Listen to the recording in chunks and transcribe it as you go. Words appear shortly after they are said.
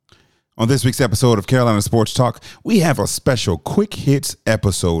On this week's episode of Carolina Sports Talk, we have a special quick hits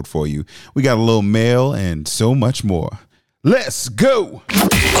episode for you. We got a little mail and so much more. Let's go!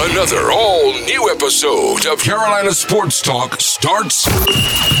 Another all-new episode of Carolina Sports Talk starts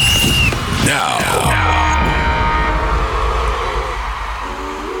now.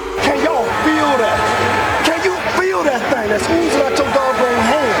 Can y'all feel that? Can you feel that thing that's oozing out your doggone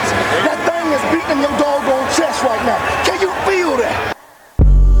hands? That thing is beating your doggone chest right now. Can you feel that?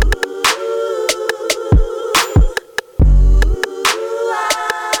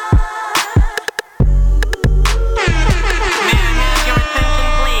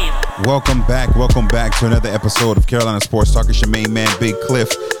 Welcome back to another episode of Carolina Sports Talk. It's your main man, Big Cliff.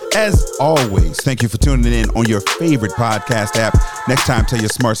 As always, thank you for tuning in on your favorite podcast app. Next time, tell your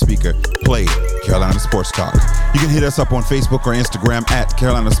smart speaker, play Carolina Sports Talk. You can hit us up on Facebook or Instagram at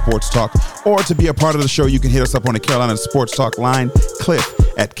Carolina Sports Talk. Or to be a part of the show, you can hit us up on the Carolina Sports Talk line, Cliff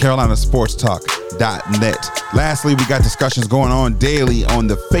at carolinasportstalk.net. Lastly, we got discussions going on daily on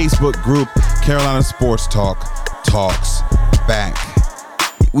the Facebook group, Carolina Sports Talk Talks Back.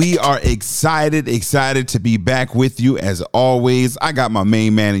 We are excited to be back with you as always. I got my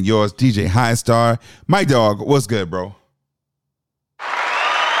main man and yours, DJ Highstar. My dog, what's good, bro?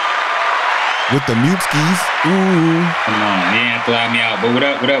 With the mute skis. Ooh. Come on, you ain't have to allow me out. But what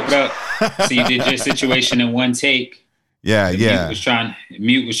up? So you did your situation in one take. Yeah.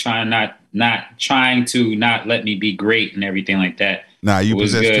 Mute was trying to not let me be great and everything like that. Nah, you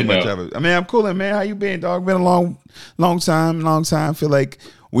possess too much of it. I mean, I'm coolin', man. How you been, dog? Been a long time. Feel like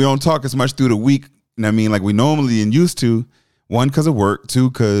we don't talk as much through the week. You know what I mean? Like we normally and used to. One, because of work. Two,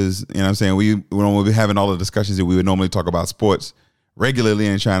 because, you know what I'm saying, we don't be having all the discussions that we would normally talk about sports regularly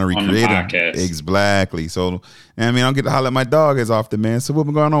and trying to recreate them. Exactly. So, you know what I mean, I don't get to holler at my dog as often, man. So what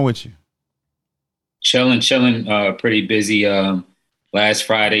been going on with you? Chilling. Pretty busy. Last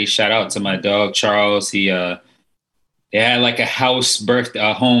Friday, shout out to my dog, Charles. They had like a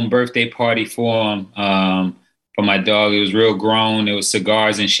home birthday party for him. For my dog, it was real grown. It was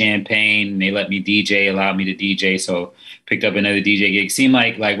cigars and champagne. And they let me allowed me to DJ. So picked up another DJ gig. Seemed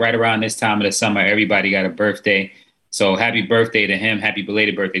like right around this time of the summer, everybody got a birthday. So happy birthday to him. Happy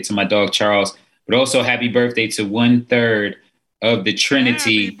belated birthday to my dog, Charles. But also happy birthday to 1/3 of the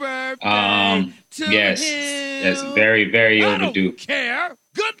Trinity. Yes, that's very, very overdue. Care.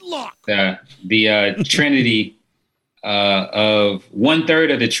 Good luck. The Trinity of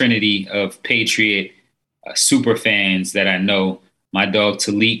 1/3 of the Trinity of Patriot super fans that I know. My dog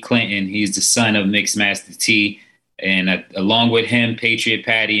Talik Clinton, he's the son of Mixmaster T, and along with him, Patriot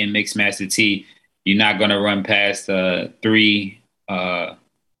Patty and Mixmaster T, you're not gonna run past three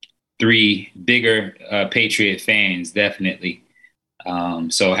bigger Patriot fans, definitely.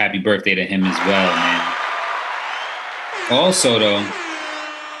 So happy birthday to him as well, man. Also, though,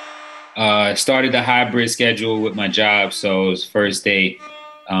 started the hybrid schedule with my job, so it was first day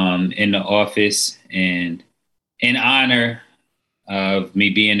in the office, and in honor of me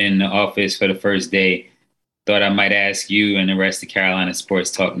being in the office for the first day, thought I might ask you and the rest of Carolina Sports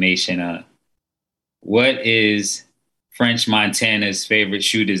Talk Nation, what is French Montana's favorite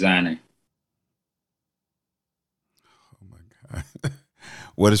shoe designer? Oh my God.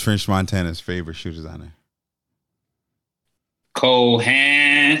 What is French Montana's favorite shoe designer? Cole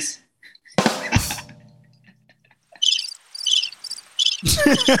Hans.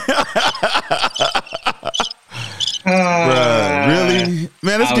 Bruh, really?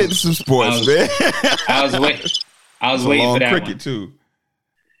 Man, let's get into some sports, man. I was waiting for that cricket one. Too.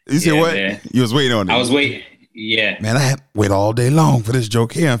 You said what? Man. You was waiting on it. I was waiting. Yeah. Man, I had to wait all day long for this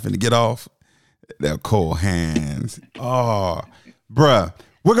joke here. I'm finna get off. That Cole Hands. Oh, bruh.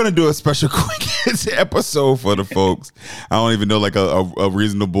 We're going to do a special quick episode for the folks. I don't even know like a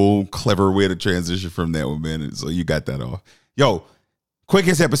reasonable, clever way to transition from that one, man. So you got that off. Yo,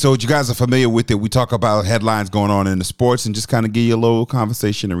 quickest episode. You guys are familiar with it. We talk about headlines going on in the sports and just kind of give you a little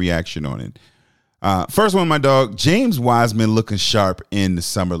conversation and reaction on it. First one, my dog, James Wiseman looking sharp in the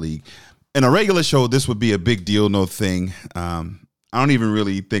Summer League. In a regular show, this would be a big deal, no thing. I don't even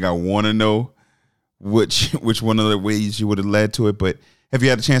really think I want to know which one of the ways you would have led to it, but have you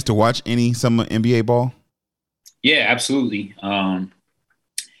had a chance to watch any summer NBA ball? Yeah, absolutely.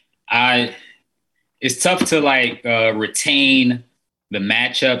 It's tough to retain the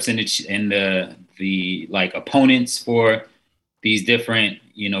matchups and the like opponents for these different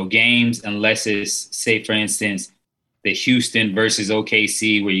games unless it's, say for instance, the Houston versus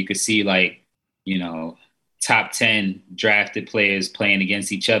OKC where you could see top 10 drafted players playing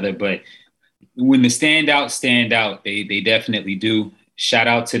against each other. But when the standouts stand out, they definitely do. Shout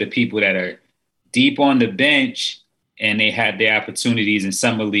out to the people that are deep on the bench and they had their opportunities in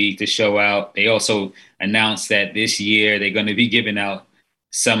summer league to show out. They also announced that this year they're going to be giving out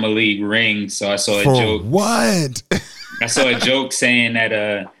summer league rings. So I saw a joke. What? I saw a joke saying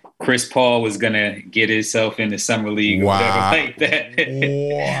that Chris Paul was gonna get himself in the summer league or whatever like that.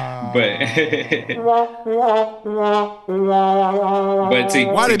 But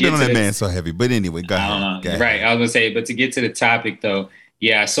why they been on that man so heavy? But anyway, go ahead. Right, I was gonna say, but to get to the topic though,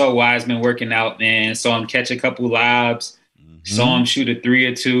 yeah, I saw Wiseman working out, man. Saw him catch a couple lobs, saw him shoot a 3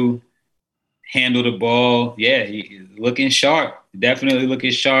 or 2, handle the ball. Yeah, he looking sharp, definitely looking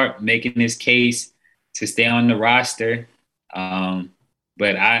sharp, making his case to stay on the roster.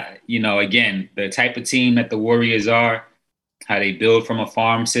 But again, the type of team that the Warriors are, how they build from a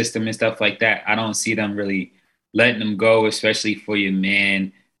farm system and stuff like that, I don't see them really letting them go, especially for your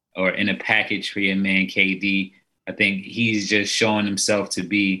man or in a package for your man, KD. I think he's just showing himself to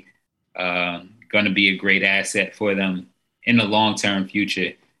be going to be a great asset for them in the long-term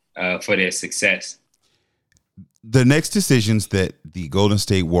future for their success. The next decisions that the Golden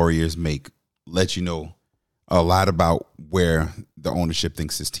State Warriors make let you know a lot about where the ownership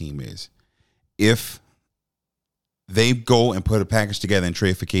thinks this team is. If they go and put a package together and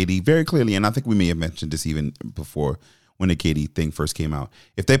trade for KD very clearly, and I think we may have mentioned this even before when the KD thing first came out.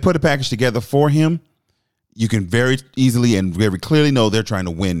 If they put a package together for him, you can very easily and very clearly know they're trying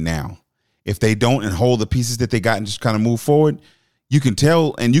to win now. If they don't and hold the pieces that they got and just kind of move forward, you can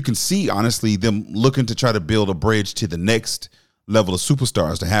tell and you can see, honestly, them looking to try to build a bridge to the next level of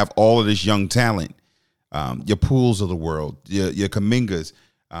superstars, to have all of this young talent. Your Pools of the world, your Kumingas,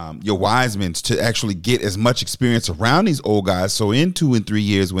 your Wisemans, to actually get as much experience around these old guys. So in 2 and 3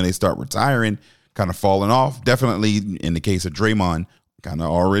 years, when they start retiring, kind of falling off, definitely in the case of Draymond, kind of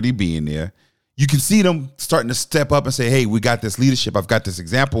already being there, you can see them starting to step up and say, hey, we got this leadership. I've got this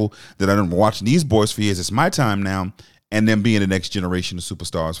example that I've been watching these boys for years. It's my time now. And then being the next generation of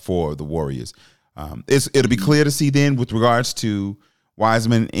superstars for the Warriors. It'll be clear to see then with regards to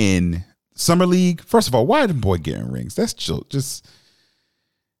Wiseman in Summer League. First of all, why the boy getting rings? That's just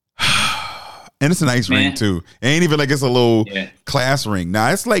and it's a nice ring too. It ain't even like it's a little class ring.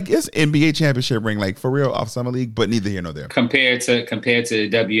 Nah, it's like it's NBA championship ring, like for real off Summer League, but neither here nor there. Compared to the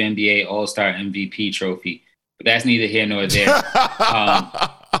WNBA All-Star MVP trophy. But that's neither here nor there.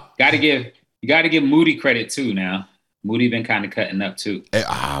 You gotta give Moody credit too now. Moody been kind of cutting up too.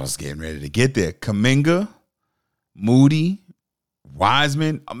 I was getting ready to get there. Kuminga, Moody,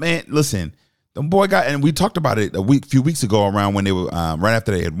 Wiseman, man, listen, the boy got, and we talked about it a few weeks ago around when they were right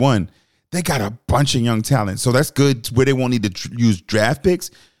after they had won. They got a bunch of young talent, so that's good. Where they won't need to use draft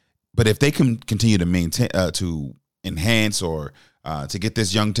picks, but if they can continue to maintain, to enhance or to get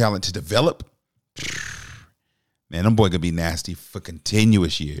this young talent to develop, man, them boy gonna be nasty for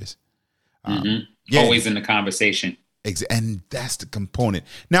continuous years. Always in the conversation. And that's the component.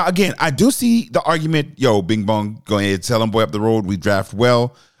 Now, again, I do see the argument, Bing Bong, go ahead, tell them boy up the road, we draft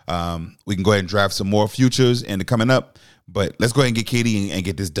well. We can go ahead and draft some more futures and coming up. But let's go ahead and get KD and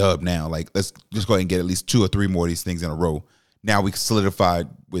get this dub now. Like, let's just go ahead and get at least 2 or 3 more of these things in a row. Now we solidified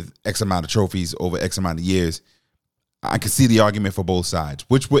with X amount of trophies over X amount of years. I can see the argument for both sides.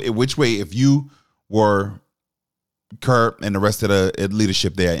 Which way, if you were Kerr and the rest of the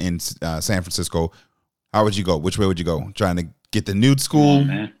leadership there in San Francisco, how would you go? Which way would you go? Trying to get the new school,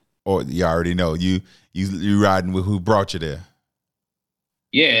 or you already know you riding with who brought you there?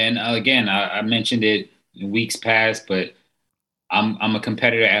 Yeah, and again, I mentioned it in weeks past, but I'm a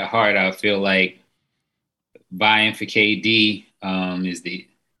competitor at heart. I feel like buying for KD is the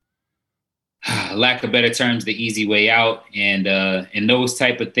lack of better terms, the easy way out, and those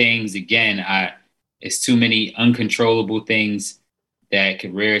type of things. Again, it's too many uncontrollable things that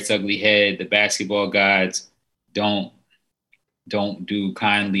could rear its ugly head. The basketball gods don't do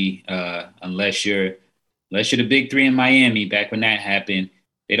kindly unless you're the big 3 in Miami back when that happened.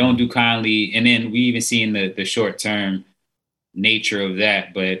 They don't do kindly. And then we even seen the short term nature of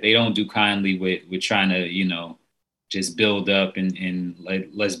that, but they don't do kindly with trying to, just build up and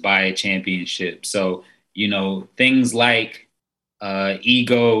let's buy a championship. So, things like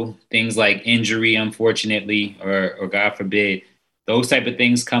ego, things like injury, unfortunately, or God forbid, those type of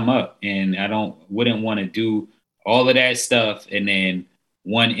things come up, and wouldn't want to do all of that stuff, and then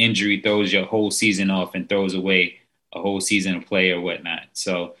one injury throws your whole season off and throws away a whole season of play or whatnot.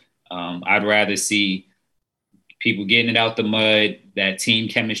 So I'd rather see people getting it out the mud, that team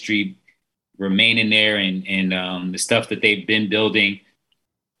chemistry remaining there, and the stuff that they've been building.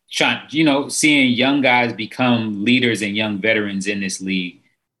 Seeing young guys become leaders and young veterans in this league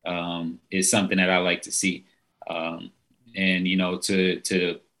is something that I like to see. And,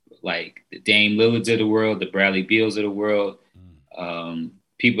 to like the Dame Lillards of the world, the Bradley Beals of the world,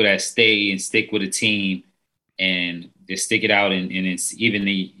 people that stay and stick with a team and just stick it out. And it's even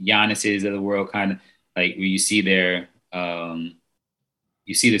the Giannis's of the world, kind of like where you see their,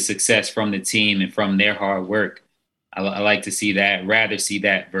 you see the success from the team and from their hard work. I like to see that, rather see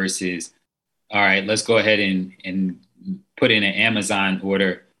that versus, all right, let's go ahead and put in an Amazon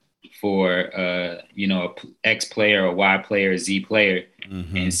order for, you know, a X player, a Y player, a Z player,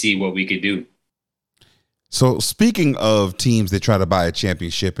 and see what we could do. So speaking of teams that try to buy a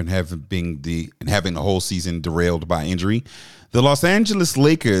championship and having the whole season derailed by injury, the Los Angeles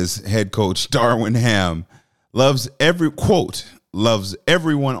Lakers head coach Darvin Ham loves everyone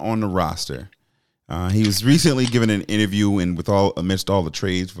on the roster. He was recently given an interview, and amidst all the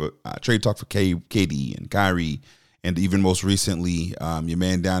trades for trade talk for KD and Kyrie, and even most recently, your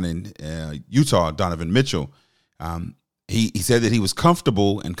man down in Utah, Donovan Mitchell. He said that he was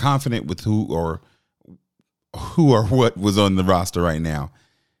comfortable and confident with who or what was on the roster right now.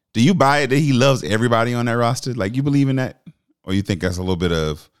 Do you buy it that he loves everybody on that roster? Like, you believe in that, or you think that's a little bit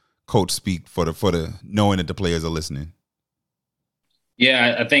of coach speak for the knowing that the players are listening?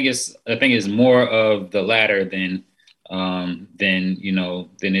 Yeah, I think it's more of the latter than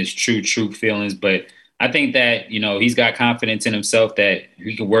his true feelings. But I think that, you know, he's got confidence in himself that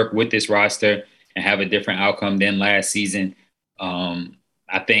he can work with this roster and have a different outcome than last season. I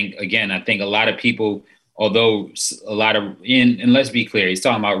think a lot of people, although a lot of and let's be clear, he's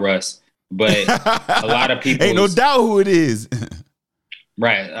talking about Russ, but a lot of people ain't no doubt who it is.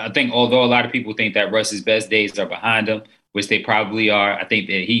 Right. I think although a lot of people think that Russ's best days are behind him, which they probably are, I think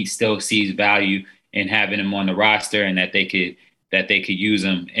that he still sees value in having him on the roster and that they could use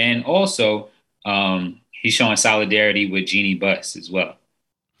him. And also, he's showing solidarity with Jeannie Buss as well.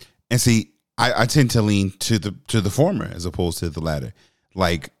 And see, I tend to lean to the former as opposed to the latter.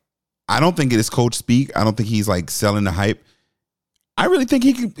 Like, I don't think it is coach speak. I don't think he's like selling the hype. I really think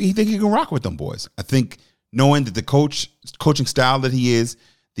he can rock with them boys. I think knowing that the coaching style that he is,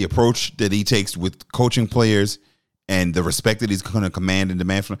 the approach that he takes with coaching players, and the respect that he's going to command and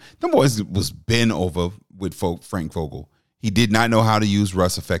demand from them boys was been over with Frank Vogel. He did not know how to use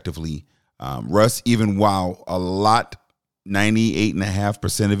Russ effectively. Russ, even while a lot,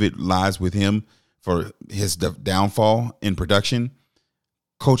 98.5% of it lies with him for his downfall in production,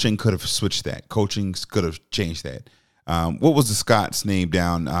 coaching could have switched that. Coaching could have changed that. What was the Scots' name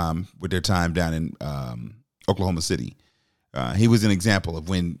down with their time down in Oklahoma City? He was an example of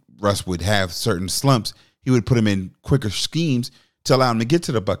when Russ would have certain slumps, he would put him in quicker schemes to allow him to get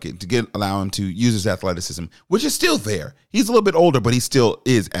to the bucket, allow him to use his athleticism, which is still there. He's a little bit older, but he still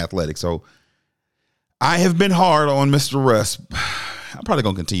is athletic. So I have been hard on Mr. Russ. I'm probably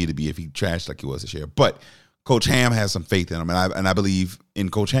going to continue to be if he trashed like he was this year. But Coach Ham has some faith in him, and I believe in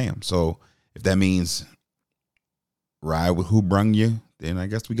Coach Ham. So if that means ride with who brung you, then I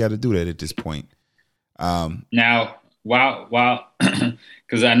guess we got to do that at this point. Now, while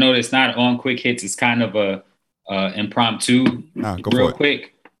because I know it's not on quick hits, it's kind of a impromptu, real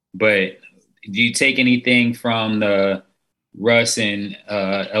quick. But do you take anything from the Russ and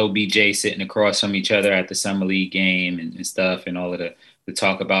LBJ sitting across from each other at the Summer League game and stuff, and all of the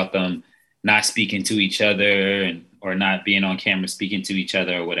talk about them not speaking to each other or not being on camera speaking to each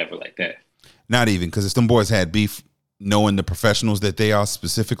other or whatever like that? Not even, because if them boys had beef, knowing the professionals that they are,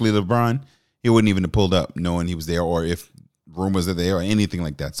 specifically LeBron, he wouldn't even have pulled up knowing he was there, or if rumors are there or anything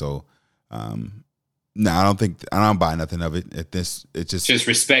like that. So, no, I don't buy nothing of it at this. It's just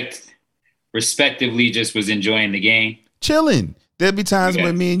respectively just was enjoying the game. Chilling. There'd be times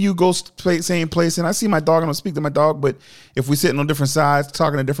when me and you go same place and I see my dog and I don't speak to my dog, but if we're sitting on different sides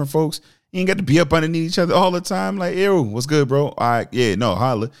talking to different folks, you ain't got to be up underneath each other all the time. Like, ew, what's good, bro? All right, yeah, no,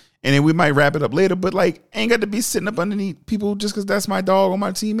 holla. And then we might wrap it up later, but like, ain't got to be sitting up underneath people just because that's my dog or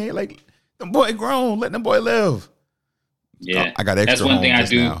my teammate. Like, the boy grown, let the boy live. Yeah, I got extra. That's one thing I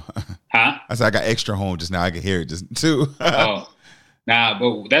do. Now. Huh? I said I got extra home just now. I can hear it just too. But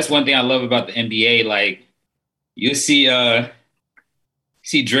that's one thing I love about the NBA. Like, you see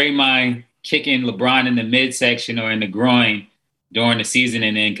Draymond kicking LeBron in the midsection or in the groin during the season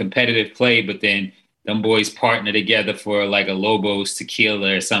and in competitive play, but then them boys partner together for like a Lobos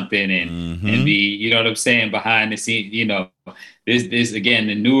tequila or something and be, you know what I'm saying, behind the scene. You know, this again,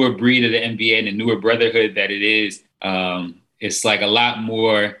 the newer breed of the NBA and the newer brotherhood that it is. It's like a lot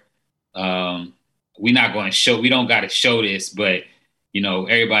more. We don't got to show this, but you know,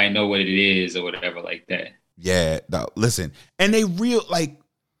 everybody know what it is or whatever like that. Yeah, no, listen, and they real, like,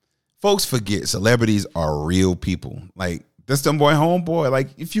 folks forget celebrities are real people. Like, that's them boy homeboy. Like,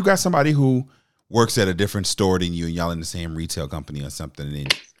 if you got somebody who works at a different store than you and y'all in the same retail company or something,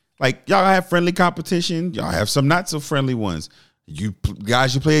 and Like, y'all have friendly competition. Y'all have some not so friendly ones.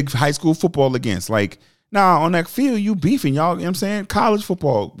 Guys you play high school football against. Like, nah, on that field, you beefing. Y'all, you know what I'm saying? College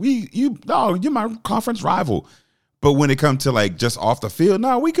football. You're my conference rival. But when it comes to, like, just off the field,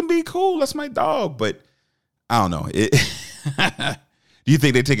 no, we can be cool. That's my dog. But I don't know. Do you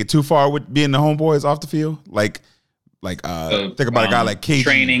think they take it too far with being the homeboys off the field? Like think about a guy like KG.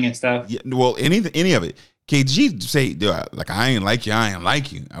 Training and stuff. Yeah, well, any of it. KG say, like, I ain't like you.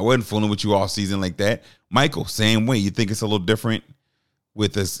 I wasn't fooling with you all season like that. Michael, same way. You think it's a little different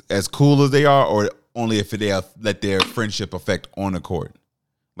with as cool as they are, or only if they let their friendship affect on the court,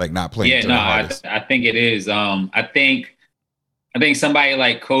 like not playing? Yeah, no, I think it is. I think somebody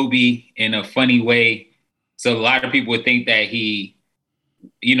like Kobe, in a funny way. So a lot of people would think that he,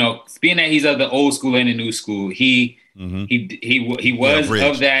 being that he's of the old school and the new school, he was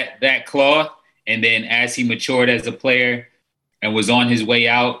of that cloth. And then as he matured as a player and was on his way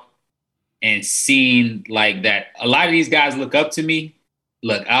out and seeing like that, a lot of these guys look up to me.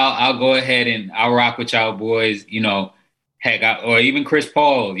 Look, I'll go ahead and I'll rock with y'all boys, or even Chris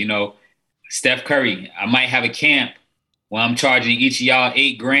Paul, Steph Curry. I might have a camp where I'm charging each of y'all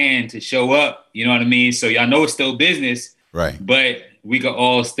 $8,000 to show up. You know what I mean? So y'all know it's still business. Right. But we could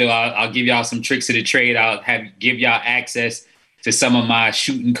all still, I'll give y'all some tricks of the trade. I'll give y'all access to some of my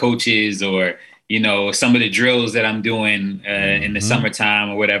shooting coaches, or, some of the drills that I'm doing in the summertime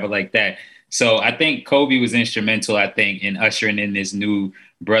or whatever like that. So I think Kobe was instrumental, in ushering in this new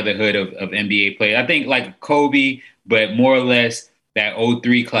brotherhood of NBA players. I think like Kobe, but more or less that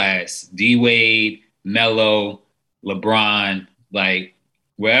 03 class, D-Wade, Melo, LeBron, like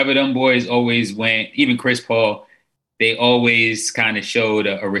wherever them boys always went, even Chris Paul, they always kind of showed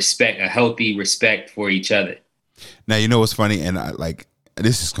a healthy respect for each other. Now, you know what's funny? And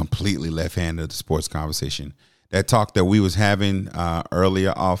this is completely left-handed, the sports conversation. That talk that we was having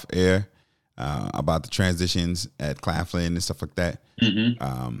earlier off air about the transitions at Claflin and stuff like that.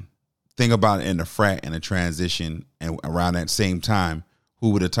 Mm-hmm. Think about it in the frat and the transition, and around that same time,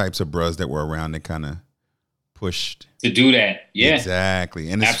 who were the types of bros that were around that kind of pushed to do that? Yeah,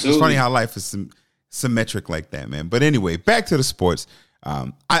 exactly. And it's funny how life is symmetric like that, man. But anyway, back to the sports.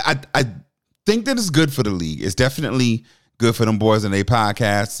 I think that it's good for the league. It's definitely good for them boys and their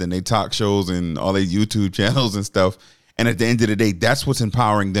podcasts and their talk shows and all their YouTube channels and stuff. And at the end of the day, that's what's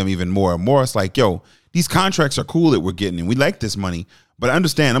empowering them even more and more. It's like, yo, these contracts are cool that we're getting, and we like this money, but I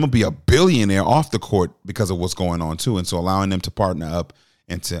understand I'm going to be a billionaire off the court because of what's going on too. And so allowing them to partner up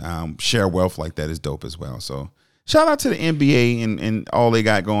and to share wealth like that is dope as well. So shout out to the NBA and all they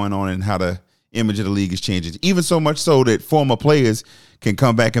got going on and how the image of the league is changing. Even so much so that former players can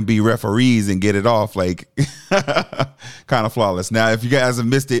come back and be referees and get it off like kind of flawless. Now, if you guys have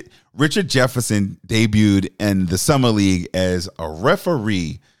missed it, Richard Jefferson debuted in the Summer League as a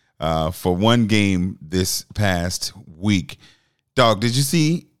referee for one game this past week. Dog, did you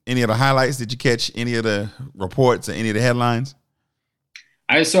see any of the highlights? Did you catch any of the reports or any of the headlines?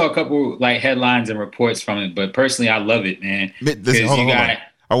 I saw a couple like headlines and reports from it, but personally, I love it, man. Hold on.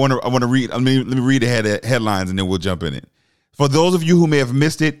 I want to read. Let me read the headlines and then we'll jump in it. For those of you who may have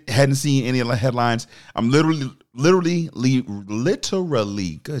missed it, hadn't seen any of the headlines, I'm literally,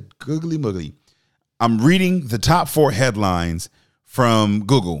 good googly muggly. I'm reading the top 4 headlines from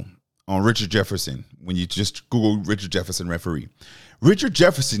Google on Richard Jefferson. When you just Google Richard Jefferson referee, Richard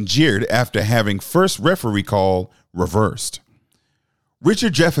Jefferson jeered after having first referee call reversed.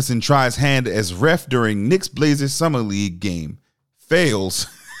 Richard Jefferson tries hand as ref during Knicks Blazers Summer League game, fails.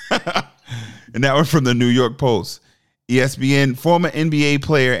 And that one from the New York Post. ESPN former NBA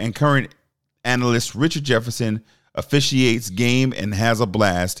player and current analyst Richard Jefferson officiates game and has a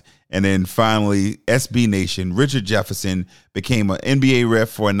blast. And then finally, SB Nation, Richard Jefferson became an NBA ref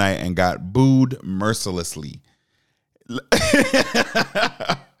for a night and got booed mercilessly.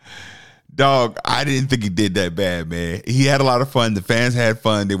 Dog, I didn't think he did that bad, man. He had a lot of fun. The fans had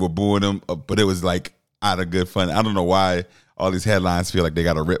fun. They were booing him, but it was like out of good fun. I don't know why all these headlines feel like they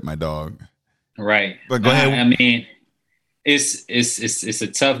got to rip my dog. Right. But go ahead. I mean, it's a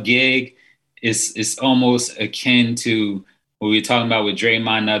tough gig. It's almost akin to what we were talking about with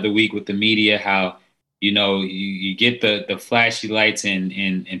Draymond the other week with the media, how, you get the flashy lights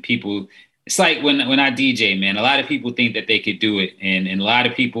and people. It's like when I DJ, man, a lot of people think that they could do it. And a lot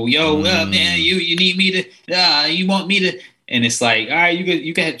of people, man, you need me to, you want me to. And it's like, all right,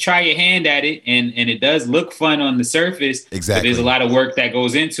 you can try your hand at it. And it does look fun on the surface. Exactly. But there's a lot of work that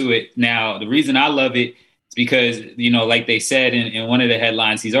goes into it. Now, the reason I love it is because, like they said in one of the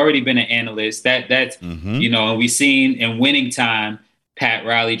headlines, he's already been an analyst. That's, and we've seen in winning time Pat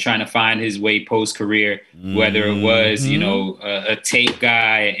Riley trying to find his way post-career, whether it was, a tape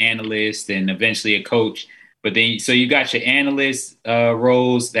guy, an analyst, and eventually a coach. But then, so you got your analyst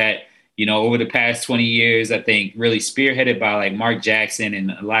roles that, over the past 20 years, I think really spearheaded by like Mark Jackson and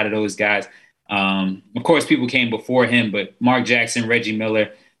a lot of those guys. Of course, people came before him, but Mark Jackson, Reggie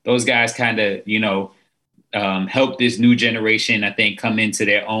Miller, those guys kind of, helped this new generation, I think, come into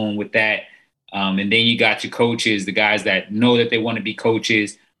their own with that. And then you got your coaches, the guys that know that they want to be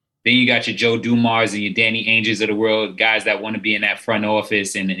coaches. Then you got your Joe Dumars and your Danny Ainges of the world, guys that want to be in that front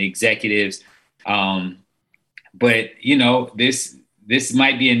office and executives. But, this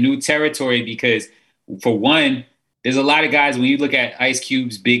might be a new territory because, for one, there's a lot of guys, when you look at Ice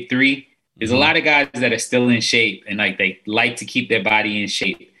Cube's big three, there's a lot of guys that are still in shape and like they like to keep their body in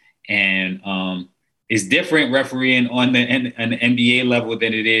shape. And it's different refereeing on an NBA level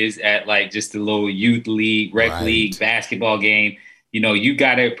than it is at like just a little youth league, rec league basketball game. You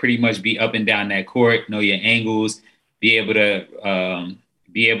got to pretty much be up and down that court, know your angles, be able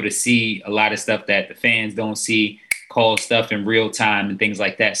to see a lot of stuff that the fans don't see, call stuff in real time and things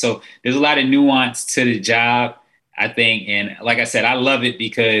like that. So there's a lot of nuance to the job, I think. And like I said, I love it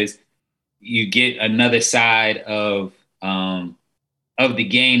because you get another side of the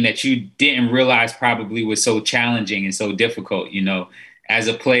game that you didn't realize probably was so challenging and so difficult. As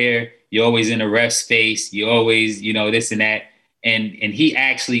a player, you're always in a ref's face. You always, this and that. And he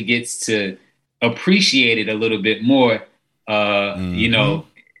actually gets to appreciate it a little bit more,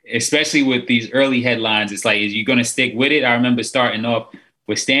 especially with these early headlines. It's like, is you going to stick with it? I remember starting off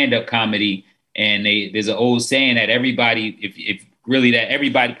with stand-up comedy, and there's an old saying that everybody,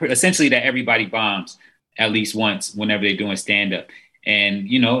 essentially that everybody bombs at least once whenever they're doing stand-up. And,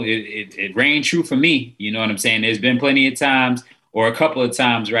 it rang true for me. You know what I'm saying? There's been plenty of times, or a couple of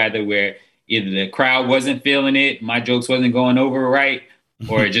times rather, where either the crowd wasn't feeling it, my jokes wasn't going over right,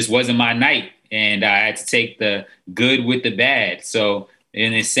 or it just wasn't my night. And I had to take the good with the bad. So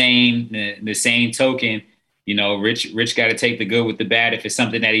in the same token, Rich got to take the good with the bad. If it's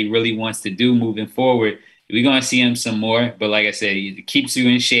something that he really wants to do moving forward, we're going to see him some more. But like I said, it keeps you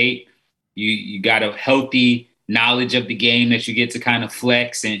in shape. You got a healthy knowledge of the game that you get to kind of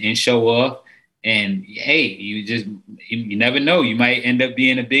flex and show off. And hey, you never know. You might end up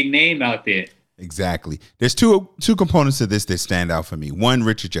being a big name out there. Exactly. There's two components to this that stand out for me. One,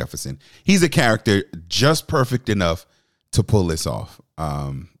 Richard Jefferson. He's a character just perfect enough to pull this off.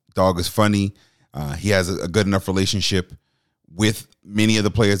 Dog is funny. He has a good enough relationship with many of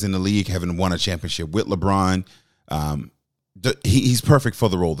the players in the league, having won a championship with LeBron. He's perfect for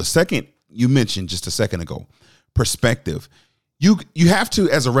the role. The second you mentioned just a second ago, perspective. You have to,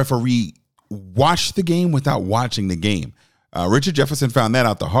 as a referee, watch the game without watching the game. Richard Jefferson found that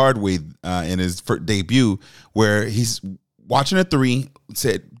out the hard way in his debut, where he's watching a three,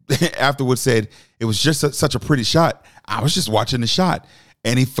 afterwards said, it was just such a pretty shot. I was just watching the shot.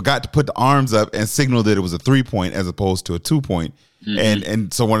 And he forgot to put the arms up and signal that it was a 3-point as opposed to a 2-point. Mm-hmm.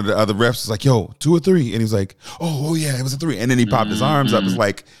 And so one of the other refs was like, yo, 2 or 3. And he was like, oh yeah, it was a 3. And then he popped his arms up. It's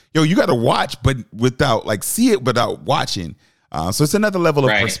like, yo, you got to watch, but without see it without watching. So it's another level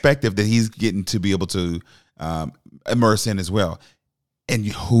of perspective that he's getting to be able to immerse in as well. And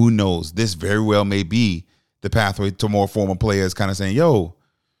who knows, this very well may be the pathway to more former players kind of saying, yo,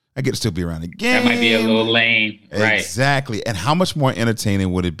 I get to still be around the game. That might be a little lame. Right. Exactly. And how much more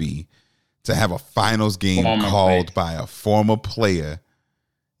entertaining would it be to have a finals game called by a former player?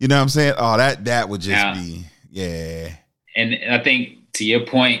 You know what I'm saying? Oh, that would just be, yeah. And I think to your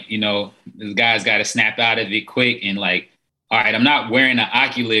point, this guy's got to snap out of it quick and all right, I'm not wearing an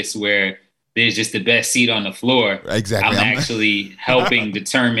Oculus where there's just the best seat on the floor. Exactly. I'm actually helping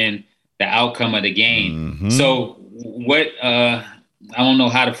determine the outcome of the game. Mm-hmm. So what, I don't know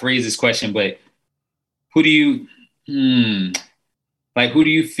how to phrase this question, but who do you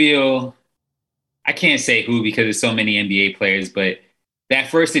feel, I can't say who because there's so many NBA players, but that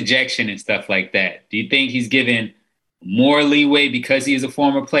first ejection and stuff like that, do you think he's given more leeway because he is a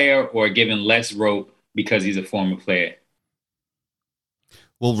former player or given less rope because he's a former player?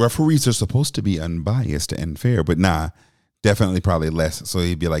 Well, referees are supposed to be unbiased and fair, but definitely probably less. So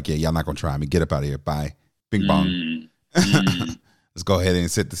he'd be like, yeah, y'all not going to try me. Get up out of here. Bye. Bing bong. Let's go ahead and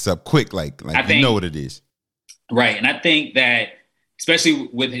set this up quick. You know what it is. Right. And I think that, especially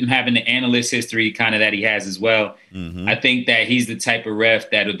with him having the analyst history kind of that he has as well, I think that he's the type of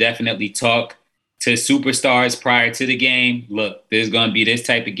ref that'll definitely talk to superstars prior to the game. Look, there's going to be this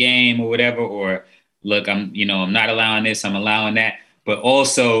type of game or whatever, or look, I'm not allowing this, I'm allowing that. But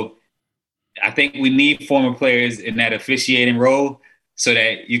also, I think we need former players in that officiating role so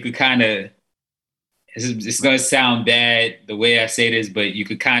that you could kind of it's going to sound bad the way I say this, but you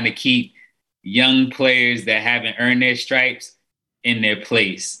could kind of keep young players that haven't earned their stripes in their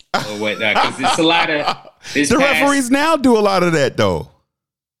place or whatnot. Because it's a lot of referees now do a lot of that though.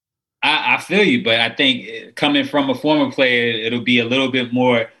 I feel you, but I think coming from a former player, it'll be a little bit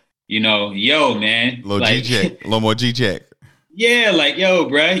more, yo, man. A little more G-check. Yeah, like, yo,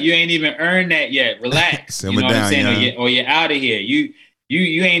 bro, you ain't even earned that yet. Relax. You know what I'm saying? Or you're out of here. You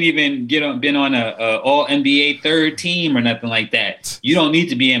ain't even been on a all NBA third team or nothing like that. You don't need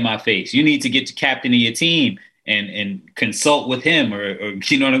to be in my face. You need to get to captain of your team and consult with him or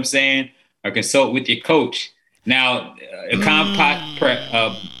you know what I'm saying? Or consult with your coach. Now,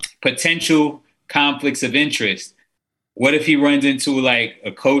 potential conflicts of interest. What if he runs into like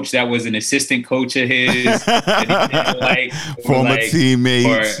a coach that was an assistant coach of his, former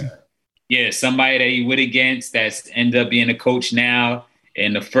teammates, or somebody that he went against that's ended up being a coach now,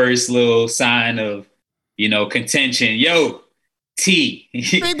 and the first little sign of contention, yo, T,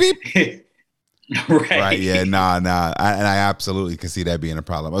 right? Right? Yeah, nah. I absolutely can see that being a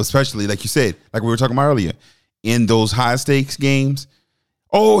problem, especially like you said, like we were talking about earlier, in those high stakes games.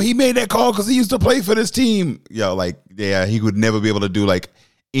 Oh, he made that call because he used to play for this team. He would never be able to do like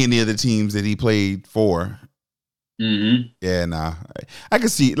any of the teams that he played for. Mm-hmm. Yeah, nah. I can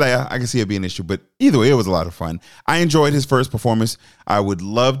see it being an issue, but either way, it was a lot of fun. I enjoyed his first performance. I would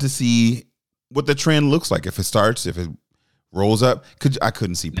love to see what the trend looks like if it rolls up. I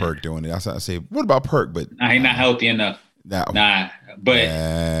couldn't see Perk doing it. I say, what about Perk? But he's not healthy enough. Nah. But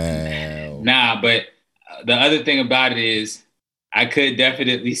the other thing about it is, I could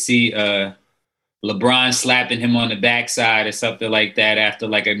definitely see LeBron slapping him on the backside or something like that after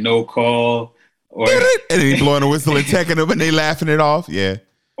like a no call, or and he blowing a whistle and teching him and they laughing it off. Yeah,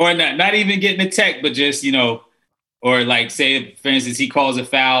 or not even getting a tech, but just or like say for instance he calls a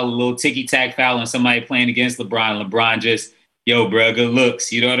foul, a little ticky tack foul on somebody playing against LeBron. LeBron just, yo, bro, good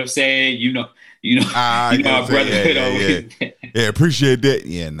looks. You know what I'm saying? You know our brotherhood always. Yeah, appreciate that.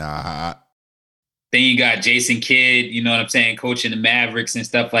 Yeah, nah. Then you got Jason Kidd, you know what I'm saying, coaching the Mavericks and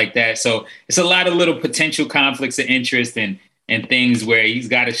stuff like that. So it's a lot of little potential conflicts of interest and things where he's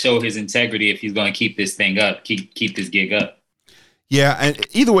got to show his integrity if he's going to keep this thing up, keep this gig up. Yeah, and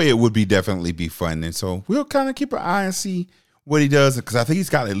either way, it would definitely be fun. And so we'll kind of keep an eye and see what he does, because I think he's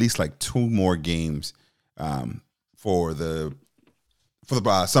got at least like 2 more games for the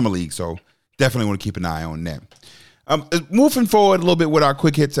summer league. So definitely want to keep an eye on that. Moving forward a little bit with our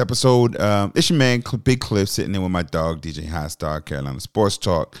quick hits episode, it's your man Big Cliff sitting in with my dog DJ Highstar, Carolina Sports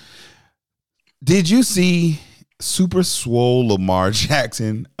Talk. Did you see Super Swole Lamar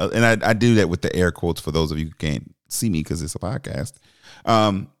Jackson? And I do that with the air quotes for those of you who can't see me because it's a podcast.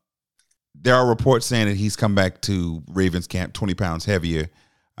 There are reports saying that he's come back to Ravens camp 20 pounds heavier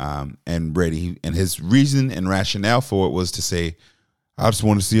and ready. And his reason and rationale for it was to say, I just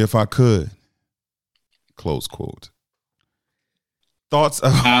want to see if I could. Close quote. Thoughts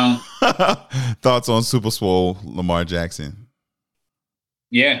on Super Swole Lamar Jackson?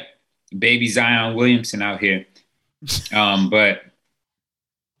 Yeah, baby Zion Williamson out here. But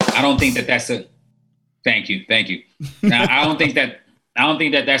I don't think that's a. Thank you. Now, I don't think that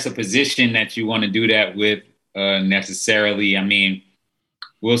that's a position that you want to do that with necessarily. I mean,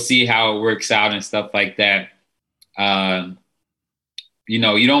 we'll see how it works out and stuff like that. You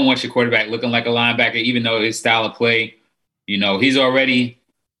don't want your quarterback looking like a linebacker, even though his style of play, he's already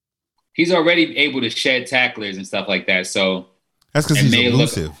able to shed tacklers and stuff like that. So that's because he's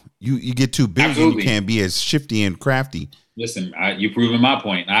elusive. You get too big and you can't be as shifty and crafty. Listen, you're proving my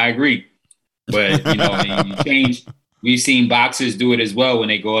point. I agree. But, you change. We've seen boxers do it as well when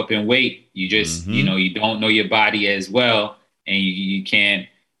they go up in weight. You just, you don't know your body as well, and you can't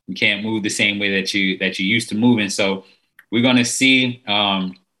move the same way that you used to moving. So we're going to see.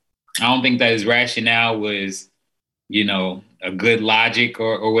 I don't think that his rationale was, a good logic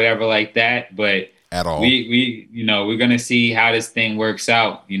or whatever like that. But at all, we're going to see how this thing works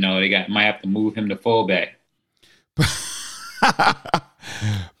out. They might have to move him to fullback.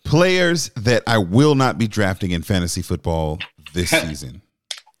 Players that I will not be drafting in fantasy football this season.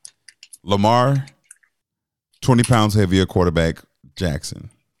 Lamar, 20 pounds heavier quarterback, Jackson.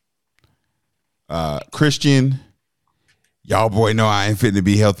 Christian, y'all boy know I ain't fitting to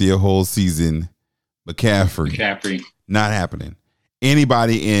be healthy a whole season. McCaffrey, not happening.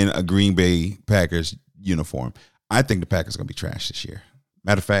 Anybody in a Green Bay Packers uniform. I think the Packers are going to be trash this year.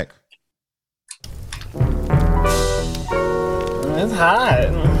 Matter of fact. It's hot.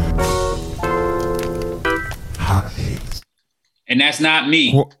 Hot takes. And that's not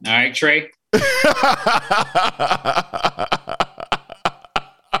me. All right, Trey?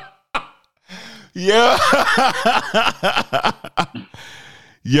 Yeah.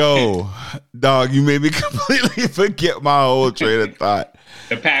 Yo, dog, you made me completely forget my whole train of thought.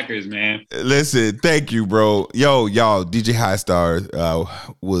 The Packers, man. Listen, thank you, bro. Yo, y'all, DJ High Star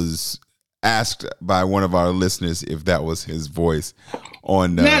was asked by one of our listeners if that was his voice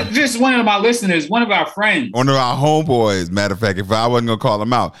on not just one of my listeners, one of our friends, one of our homeboys. Matter of fact, if I wasn't gonna call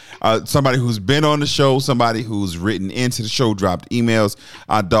him out, somebody who's been on the show, somebody who's written into the show, dropped emails.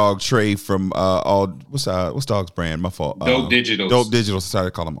 Our dog Trey from what's dog's brand? My fault. Dope Digitals. Dope Digitals. Sorry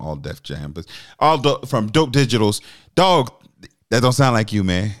to call him All Def Jam, but from Dope Digitals. Dog, that don't sound like you,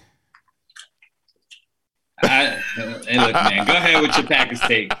 man. Hey, look, man, go ahead with your Packers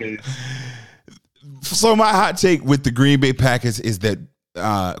take. So my hot take with the Green Bay Packers is that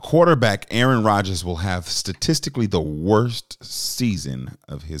quarterback Aaron Rodgers will have statistically the worst season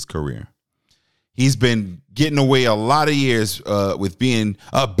of his career. He's been getting away a lot of years with being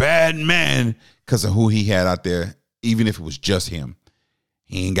a bad man because of who he had out there, even if it was just him.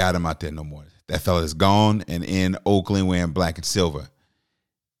 He ain't got him out there no more. That fella is gone and in Oakland wearing black and silver.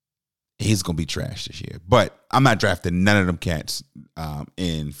 He's going to be trash this year. But I'm not drafting none of them cats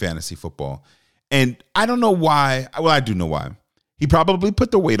in fantasy football. And I don't know why. Well, I do know why. He probably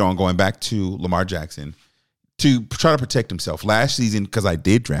put the weight on going back to Lamar Jackson to try to protect himself. Last season, because I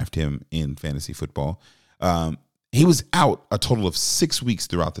did draft him in fantasy football, he was out a total of 6 weeks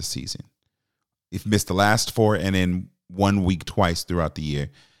throughout the season. He missed the last 4 and then 1 week twice throughout the year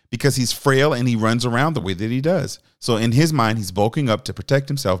because he's frail and he runs around the way that he does. So in his mind, he's bulking up to protect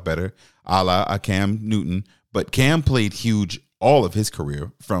himself better, a la Cam Newton. But Cam played huge all of his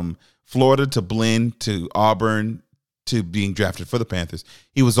career, from Florida to Blinn to Auburn to being drafted for the Panthers.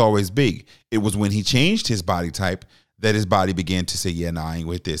 He was always big. It was when he changed his body type that his body began to say, yeah, I ain't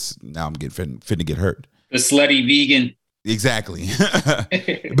with this. Now I'm getting fit to get hurt. The slutty vegan. Exactly.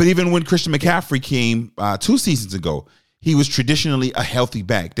 But even when Christian McCaffrey came 2 seasons ago, he was traditionally a healthy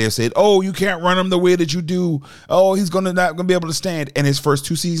back. They said, oh, you can't run him the way that you do. Oh, he's not going to be able to stand. And his first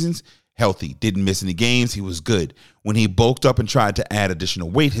 2 seasons, healthy, didn't miss any games. He was good. When he bulked up and tried to add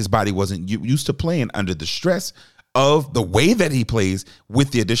additional weight, his body wasn't used to playing under the stress of the way that he plays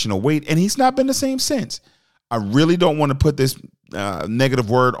with the additional weight. And he's not been the same since. I really don't want to put this negative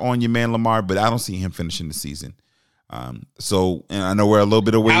word on your man Lamar, but I don't see him finishing the season. So, and I know we're a little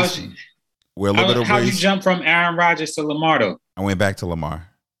bit away. How'd you jump from Aaron Rodgers to Lamar, though? I went back to Lamar.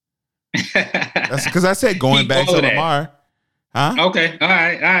 That's because I said going back to Lamar. Huh? Okay. All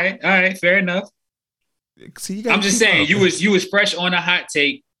right. Fair enough. See, I'm just saying you was fresh on a hot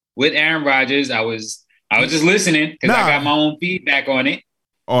take with Aaron Rodgers. I was just listening because I got my own feedback on it.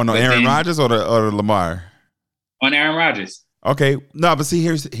 Oh no, Aaron Rodgers or the Lamar? On Aaron Rodgers. Okay. No, but see,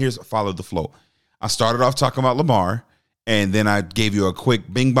 here's follow the flow. I started off talking about Lamar, and then I gave you a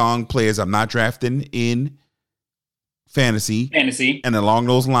quick bing bong players I'm not drafting in fantasy. And along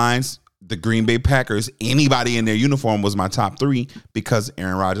those lines, the Green Bay Packers, anybody in their uniform was my top 3 because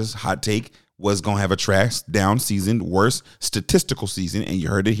Aaron Rodgers, hot take, was going to have a trash down season, worst statistical season. And you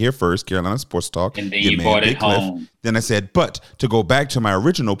heard it here first, Carolina Sports Talk. And then you bought it home. Then I said, but to go back to my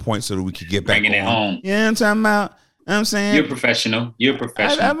original point so that we could get back bringing it home. Yeah, I'm talking about. I'm saying you're professional.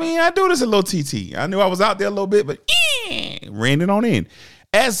 I mean, I do this a little TT. I knew I was out there a little bit, but reining it on in.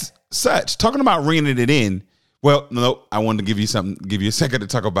 As such, talking about reining it in. Well, no, I wanted to give you a second to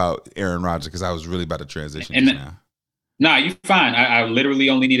talk about Aaron Rodgers because I was really about to transition now. No, you're fine. I literally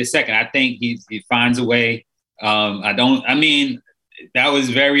only need a second. I think he finds a way. That was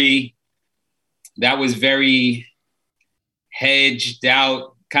very hedged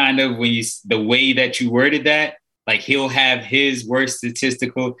out kind of the way that you worded that. Like he'll have his worst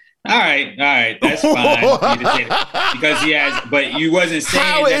statistical. All right, that's fine. Because he has, but you wasn't saying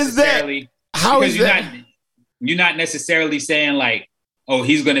how necessarily. How is that? You're not necessarily saying like, oh,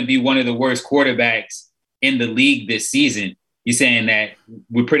 he's going to be one of the worst quarterbacks in the league this season. You're saying that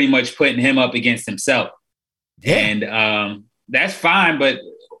we're pretty much putting him up against himself. Yeah. And that's fine, but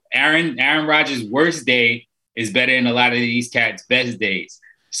Aaron Rodgers' worst day is better than a lot of these cats' best days.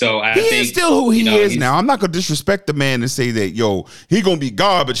 So I think he's still who he is now. I'm not going to disrespect the man and say that, he going to be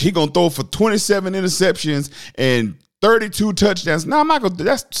garbage. He going to throw for 27 interceptions and 32 touchdowns. No, I'm not going to.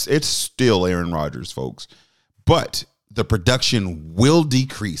 It's still Aaron Rodgers, folks. But the production will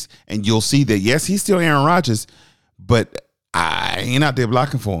decrease. And you'll see that, yes, he's still Aaron Rodgers, but I ain't out there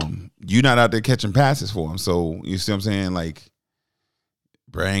blocking for him. You're not out there catching passes for him. So you see what I'm saying? Like,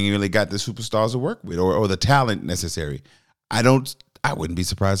 bro, ain't really got the superstars to work with or the talent necessary. I wouldn't be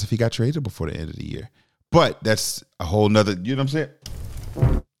surprised if he got traded before the end of the year. But that's a whole nother, you know what I'm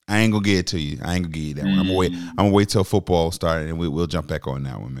saying? I ain't going to get it to you. I ain't going to give you that one. I'm going to wait till football started and we'll jump back on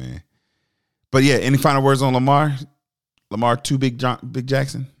that one, man. But yeah, any final words on Lamar? Lamar, Big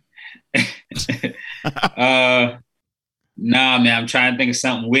Jackson. Nah, man. I'm trying to think of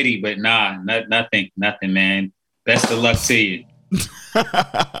something witty, but nothing, man. Best of luck to you.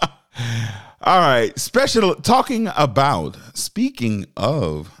 All right. Speaking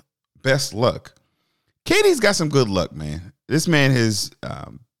of best luck, KD's got some good luck, man. This man has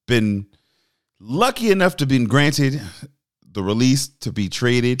been lucky enough to be granted the release to be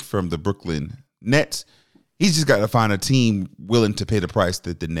traded from the Brooklyn Nets. He's just got to find a team willing to pay the price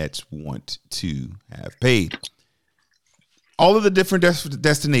that the Nets want to have paid. All of the different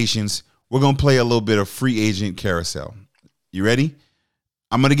destinations, we're going to play a little bit of free agent carousel. You ready?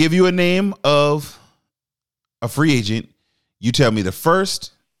 I'm going to give you a name of a free agent. You tell me the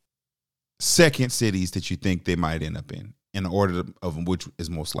first, second cities that you think they might end up in order of which is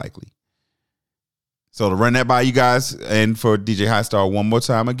most likely. So to run that by you guys and for DJ Highstar one more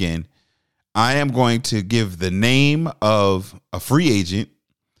time again, I am going to give the name of a free agent.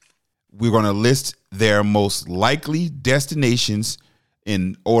 We're going to list their most likely destinations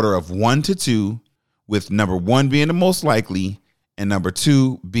in order of 1 to 2, with number 1 being the most likely and number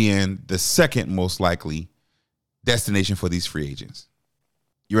 2 being the second most likely destination for these free agents.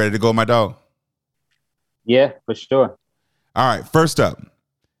 You ready to go, my dog? Yeah, for sure. All right, first up,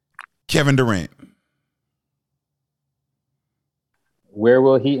 Kevin Durant. Where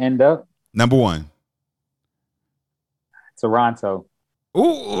will he end up? Number 1. Toronto.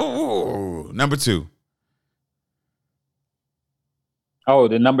 Ooh. Number 2. Oh,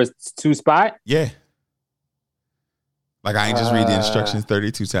 the number 2 spot? Yeah. Like I ain't just read the instructions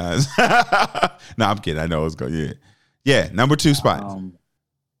 32 times. No, I'm kidding. I know it's going. Yeah. Yeah, number 2 spot.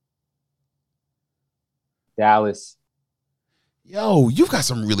 Dallas. Yo, you've got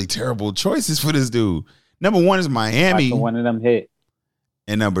some really terrible choices for this dude. Number 1 is Miami. Watching one of them hit.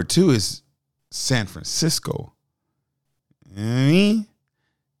 And number 2 is San Francisco.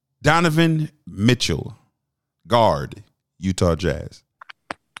 Donovan Mitchell, guard, Utah Jazz.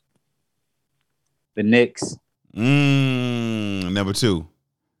 The Knicks. Number 2.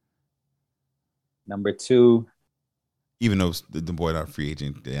 Number 2. Even though the boy not a free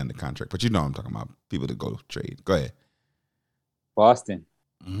agent, they under contract. But you know what I'm talking about. People that go trade. Go ahead. Boston.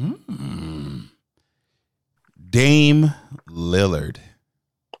 Dame Lillard.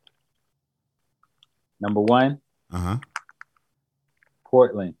 Number 1.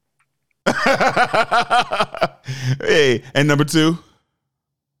 Portland. Hey, and number 2?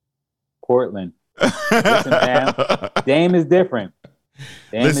 Portland. Listen, man, Dame is different.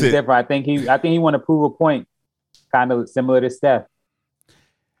 Is different. I think he want to prove a point, kind of similar to Steph.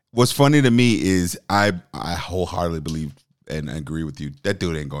 What's funny to me is I wholeheartedly believe and agree with you. That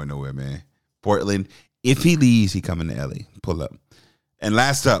dude ain't going nowhere, man. Portland, if he leaves, he coming to LA. Pull up. And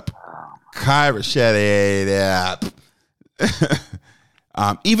last up, Kyrie, shut it up.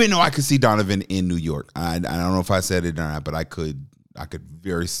 Even though I could see Donovan in New York, I don't know if I said it or not, but I could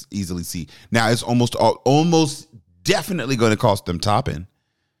very easily see. Now it's almost definitely going to cost them Toppin.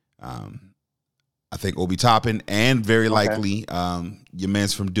 I think Obi Toppin, and very likely your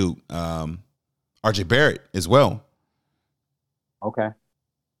man's from Duke, RJ Barrett as well. Okay.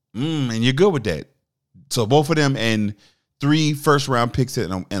 And you're good with that. So both of them and 3 first-round picks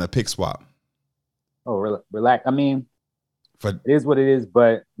and a pick swap. Oh, relax. I mean, it is what it is,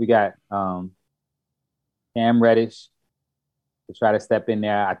 but we got Cam Reddish to try to step in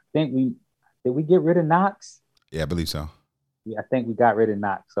there. I think did we get rid of Knox? Yeah, I believe so. Yeah, I think we got rid of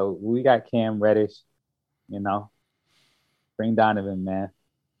Knox. So we got Cam Reddish, bring Donovan, man.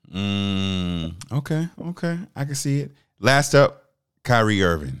 Okay. I can see it. Last up, Kyrie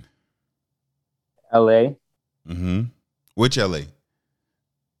Irving. LA. Which LA?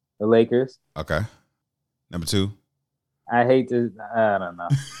 The Lakers. Okay. Number 2. I don't know.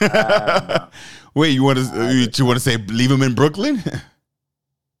 Wait, you want to say leave him in Brooklyn?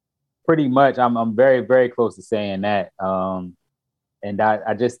 Pretty much. I'm very, very close to saying that. And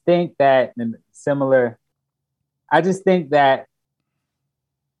I just think that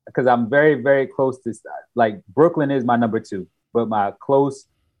because I'm very, very close to, like, Brooklyn is my number 2, but my close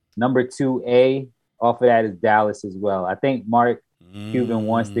number 2A off of that is Dallas as well. I think Mark Cuban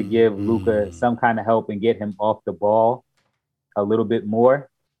wants to give Luka some kind of help and get him off the ball a little bit more.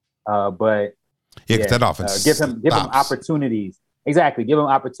 But that offense give him opportunities. Exactly. Give them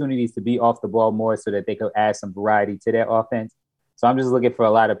opportunities to be off the ball more so that they could add some variety to their offense. So I'm just looking for a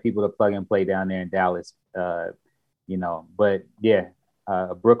lot of people to plug and play down there in Dallas, But yeah,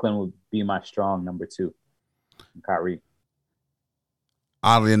 Brooklyn would be my strong number 2. Kyrie.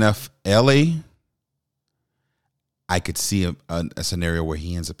 Oddly enough, LA, I could see a scenario where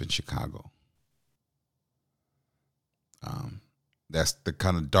he ends up in Chicago. That's the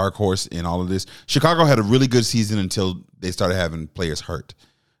kind of dark horse in all of this. Chicago had a really good season until they started having players hurt.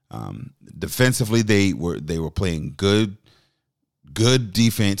 Defensively, they were playing good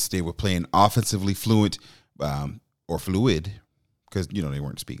defense. They were playing offensively fluid, or fluid, because they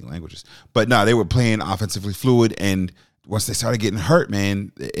weren't speaking languages. But no, they were playing offensively fluid, and once they started getting hurt,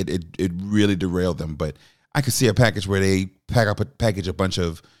 man, it really derailed them. But I could see a package where they package a bunch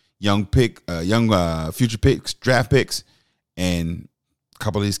of young future picks, draft picks, and a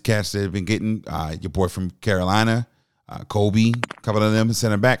couple of these cats that have been getting your boy from Carolina, Kobe, a couple of them and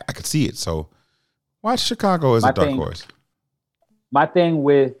send him back. I could see it. So watch Chicago as a dark horse. My thing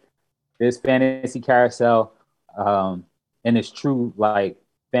with this fantasy carousel, and it's true, like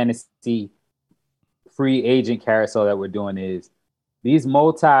fantasy free agent carousel that we're doing, is these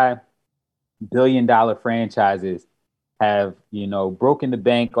multi-billion-dollar franchises have, broken the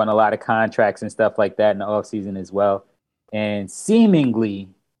bank on a lot of contracts and stuff like that in the offseason as well. And seemingly,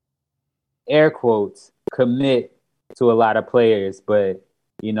 air quotes, commit to a lot of players. But,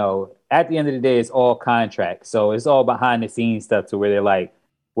 at the end of the day, it's all contracts. So it's all behind the scenes stuff to where they're like,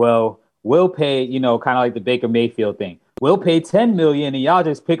 well, we'll pay, kind of like the Baker Mayfield thing. We'll pay $10 million and y'all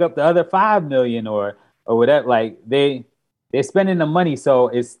just pick up the other $5 million or whatever. Like they're spending the money. So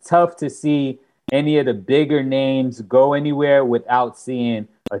it's tough to see any of the bigger names go anywhere without seeing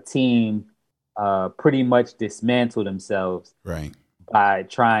a team pretty much dismantle themselves, right, by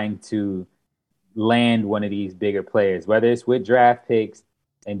trying to land one of these bigger players, whether it's with draft picks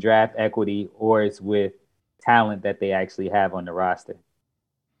and draft equity or it's with talent that they actually have on the roster.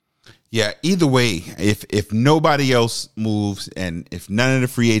 Yeah, either way, if nobody else moves and if none of the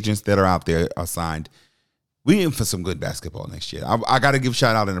free agents that are out there are signed, we in for some good basketball next year. I got to give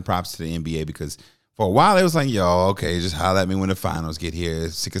shout out and the props to the NBA, because for a while it was like, yo, okay, just holler at me when the finals get here.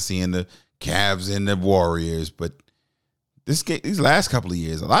 Sick of seeing the Cavs and the Warriors, but these last couple of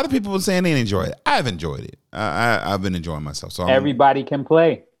years, a lot of people were saying they enjoy it. I've enjoyed it. I've been enjoying myself. So everybody can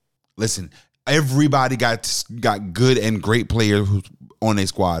play. Listen, everybody got good and great players who's on a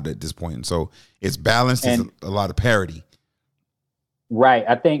squad at this point, so it's balanced. It's a lot of parity. Right.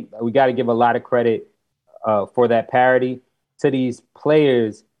 I think we got to give a lot of credit for that parity to these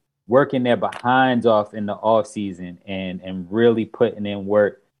players working their behinds off in the off season and really putting in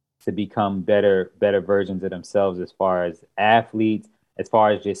work to become better versions of themselves as far as athletes, as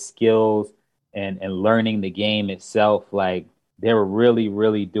far as just skills and learning the game itself. Like they were really,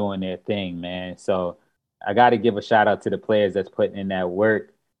 really doing their thing, man. So I got to give a shout out to the players that's putting in that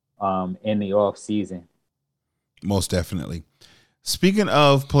work in the off season. Most definitely. Speaking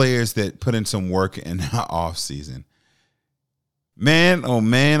of players that put in some work in the off season, man, oh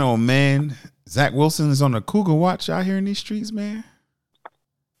man, Zach Wilson is on the Cougar watch out here in these streets, man.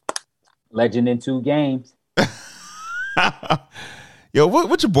 Legend in 2 games. Yo,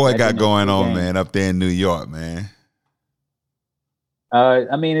 what your boy got going on, man, up there in New York, man?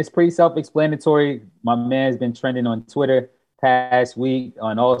 I mean, it's pretty self-explanatory. My man's been trending on Twitter past week,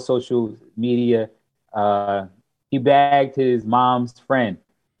 on all social media. He bagged his mom's friend.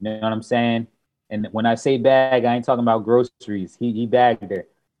 You know what I'm saying? And when I say bag, I ain't talking about groceries. He bagged her.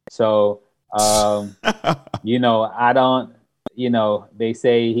 So, I don't, they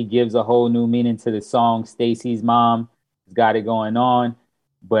say he gives a whole new meaning to the song Stacy's Mom. He's got it going on.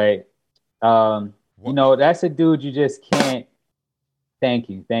 But, that's a dude you just can't. Thank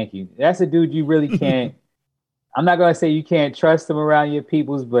you. That's a dude you really can't. I'm not going to say you can't trust him around your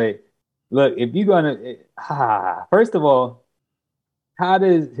peoples, but look, if you're going to, first of all, how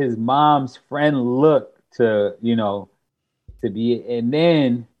does his mom's friend look to be, and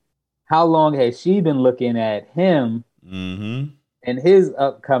then how long has she been looking at him and his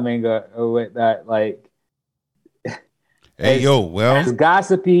upcoming with that, like, as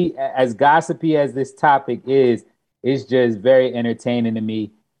gossipy as this topic is, it's just very entertaining to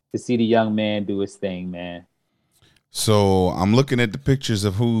me to see the young man do his thing, man. So I'm looking at the pictures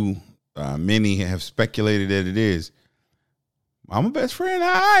of who many have speculated that it is. I'm a best friend. All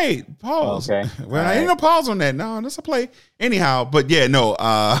right. Pause. Okay. Well, I ain't no pause on that. No, that's a play. Anyhow, but yeah, no.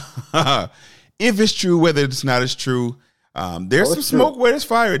 If it's true, whether it's not, it's true. There's some smoke where there's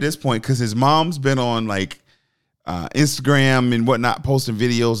fire at this point, because his mom's been on like Instagram and whatnot, posting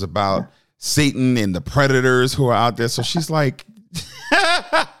videos about Satan and the predators who are out there. So she's like,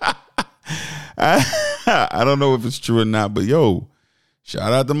 I don't know if it's true or not, but yo,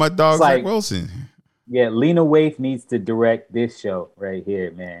 shout out to my dog, Zach Wilson. Yeah, Lena Waithe needs to direct this show right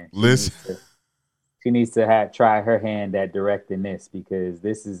here, man. She needs to try her hand at directing this, because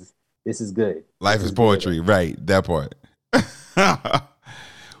this is good. Life is poetry, good. Right? That part.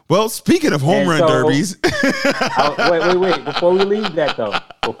 Well, speaking of home run derbies. Wait. Before we leave that,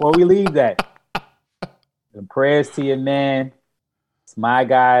 the prayers to your man. It's my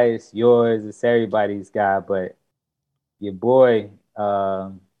guy, it's yours, it's everybody's guy, but your boy,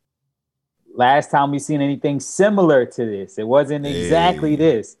 last time we seen anything similar to this, it wasn't exactly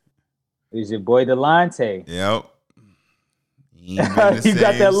this. It was your boy Delonte. Yep. You got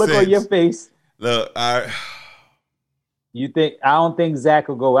that look on your face. Look, I don't think Zach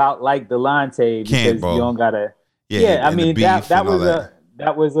will go out like Delonte because you don't gotta. Yeah, I mean that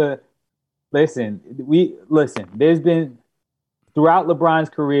was a listen. There's been throughout LeBron's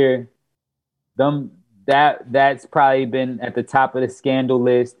career, that's probably been at the top of the scandal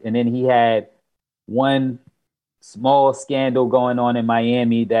list, and then he had one small scandal going on in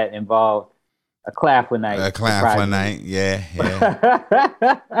Miami that involved a Claflinite. Yeah.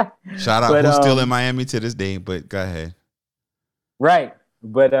 Shout out who's still in Miami to this day, but go ahead. Right,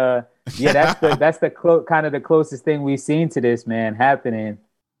 but that's the kind of the closest thing we've seen to this, man, happening.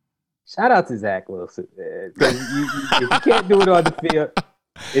 Shout out to Zach Wilson, because if you can't do it on the field,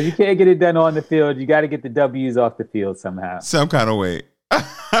 if you can't get it done on the field, you got to get the W's off the field somehow. Some kind of way.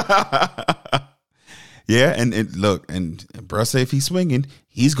 Yeah, and look, and bro, say if he's swinging,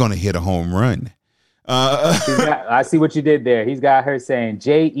 he's going to hit a home run. I see what you did there. He's got her saying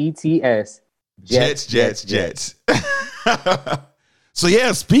Jets. Jets. So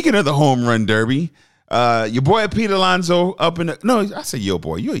yeah, speaking of the home run derby, your boy Pete Alonso up in I say your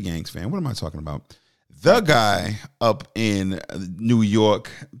boy, you're a Yanks fan. What am I talking about? The guy up in New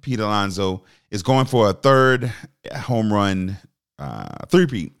York, Pete Alonso, is going for a third home run,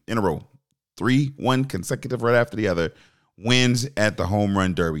 three-peat in a row. 3-1 consecutive right after the other, wins at the home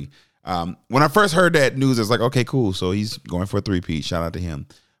run derby. When I first heard that news, I was like, okay, cool. So he's going for a three-peat. Shout out to him.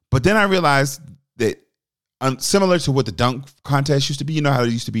 But then I realized that similar to what the dunk contest used to be, you know how it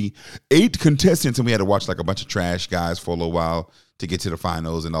used to be 8 contestants and we had to watch like a bunch of trash guys for a little while to get to the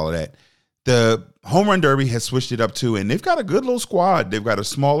finals and all of that. The home run derby has switched it up too, and they've got a good little squad. They've got a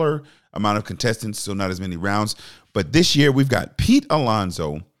smaller amount of contestants, so not as many rounds. But this year we've got Pete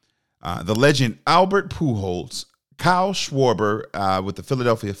Alonso, the legend Albert Pujols, Kyle Schwarber with the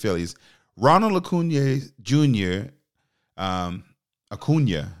Philadelphia Phillies, Ronald Acuna Jr., Acuna,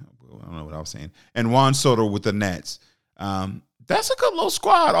 I don't know what I was saying, and Juan Soto with the Nats. That's a good little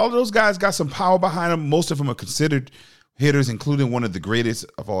squad. All of those guys got some power behind them. Most of them are considered hitters, including one of the greatest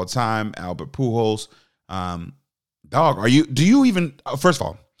of all time, Albert Pujols. First of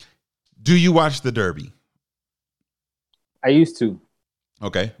all, do you watch the Derby? I used to.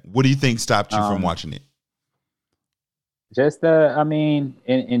 Okay. What do you think stopped you from watching it? Just,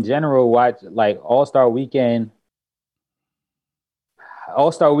 in general, watch like All-Star Weekend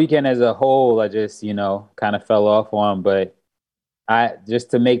as a whole, I just, kind of fell off on. But just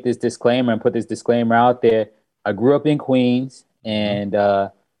to make this disclaimer and put this disclaimer out there, I grew up in Queens, and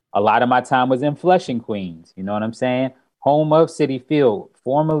a lot of my time was in Flushing, Queens. You know what I'm saying? Home of Citi Field,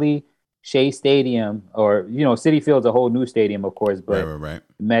 formerly Shea Stadium, or, Citi Field's a whole new stadium, of course, but right.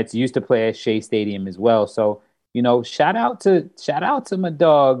 The Mets used to play at Shea Stadium as well. So, shout out to my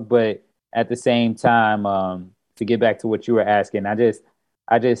dog, but at the same time, to get back to what you were asking, I just,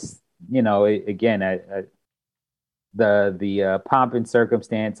 the pomp and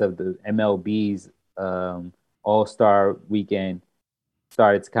circumstance of the MLB's All-Star Weekend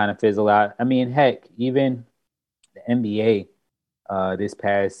started to kind of fizzle out. I mean, heck, even the NBA this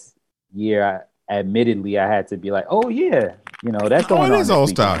past year, admittedly, I had to be like, oh yeah, that's going on. It is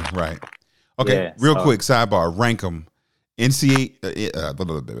All-Star, right? Okay, yeah, real quick sidebar: rank them.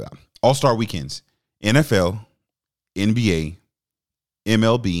 NCAA All-Star weekends: NFL, NBA,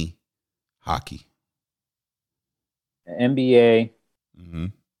 MLB, hockey. NBA,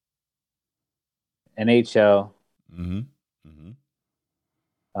 NHL,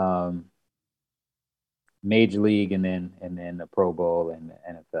 Major League, and then the Pro Bowl and the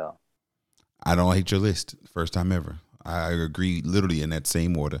NFL. I don't hate your list. First time ever. I agree, literally in that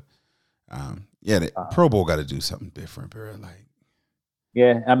same order. The Pro Bowl got to do something different, bro. Like,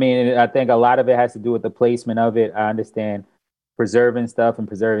 yeah, I mean, I think a lot of it has to do with the placement of it. I understand preserving stuff and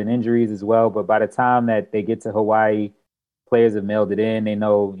preserving injuries as well, but by the time that they get to Hawaii, players have mailed it in. They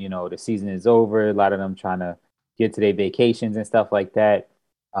know, the season is over. A lot of them trying to get to their vacations and stuff like that.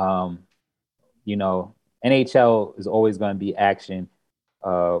 NHL is always going to be action,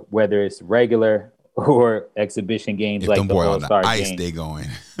 whether it's regular or exhibition games like the All-Star ice game. They going.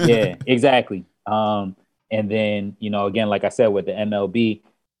 Yeah, exactly. And then, again, like I said, with the MLB,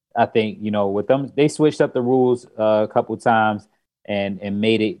 I think, with them, they switched up the rules a couple times and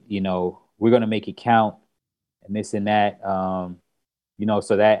made it, we're going to make it count and this and that.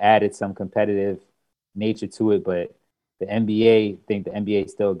 so that added some competitive nature to it. But the NBA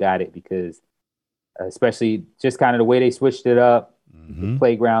still got it because especially just kind of the way they switched it up, the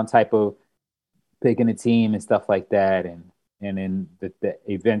playground type of picking a team and stuff like that. And then the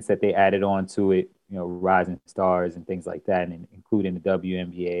events that they added on to it, Rising Stars and things like that, and including the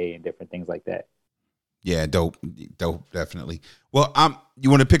WNBA and different things like that. Yeah, dope, definitely. Well, you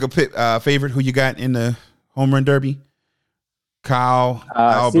want to pick a favorite? Who you got in the home run derby? Kyle,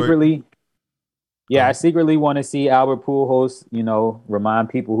 Albert. Secretly, I secretly want to see Albert Pujols. Remind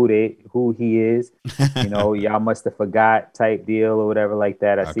people who he is. Y'all must have forgot type deal or whatever like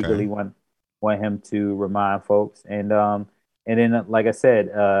that. I secretly want him to remind folks. And then, like I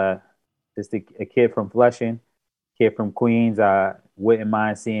said, just a kid from Flushing, kid from Queens. I wouldn't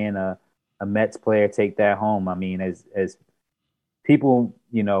mind seeing a Mets player take that home. I mean, as people,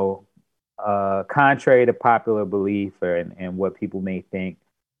 contrary to popular belief and what people may think,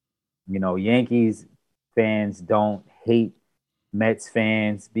 Yankees fans don't hate Mets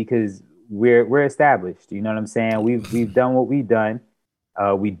fans because we're established. You know what I'm saying? We've done what we've done.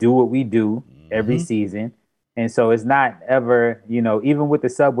 We do what we do every season. And so it's not ever, even with the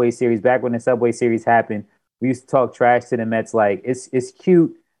Subway Series, back when the Subway Series happened, we used to talk trash to the Mets like it's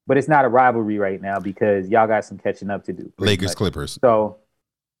cute, but it's not a rivalry right now because y'all got some catching up to do. Lakers, Clippers. So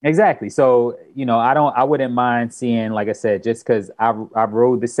exactly. So, I wouldn't mind seeing, like I said, just because I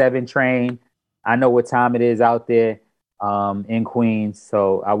rode the 7 train. I know what time it is out there in Queens.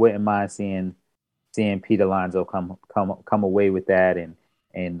 So I wouldn't mind seeing Pete Alonso come away with that and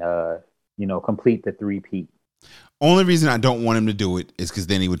complete the 3-peat. Only reason I don't want him to do it is because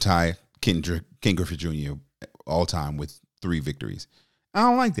then he would tie Ken Griffey Jr. all time with 3 victories. I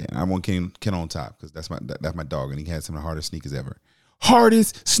don't like that. I want Ken on top because that's my dog, and he had some of the hardest sneakers ever.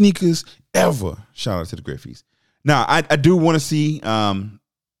 Hardest sneakers ever. Shout out to the Griffies. Now, I do want to see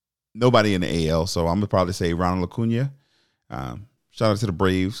nobody in the AL, so I'm going to probably say Ronald Acuna. Shout out to the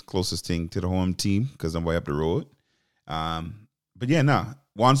Braves, closest thing to the home team because I'm way up the road. But yeah,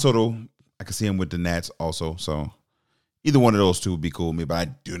 Juan Soto, I can see him with the Nats also. So either one of those two would be cool with me, but I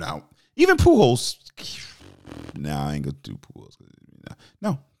do not. Even Pujols. I ain't going to do Pujols.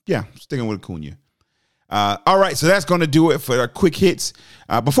 No. Yeah, sticking with Acuna. All right, so that's going to do it for our quick hits.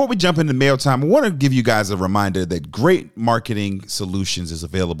 Before we jump into mail time, I want to give you guys a reminder that Great Marketing Solutions is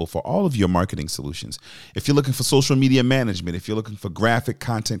available for all of your marketing solutions. If you're looking for social media management, if you're looking for graphic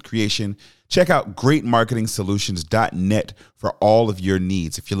content creation, check out greatmarketingsolutions.net for all of your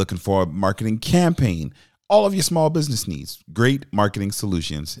needs. If you're looking for a marketing campaign, all of your small business needs,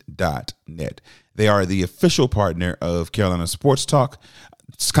 greatmarketingsolutions.net. They are the official partner of Carolina Sports Talk.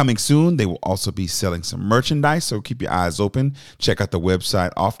 It's coming soon. They will also be selling some merchandise, so keep your eyes open. Check out the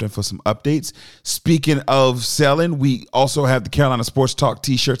website often for some updates. Speaking of selling, we also have the Carolina Sports Talk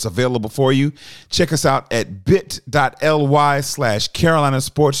t-shirts available for you. Check us out at bit.ly/Carolina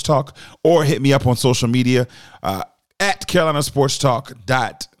Sports Talk or hit me up on social media at Carolina Sports Talk.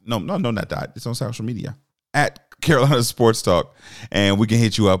 Not dot. It's on social media at Carolina Sports Talk, and we can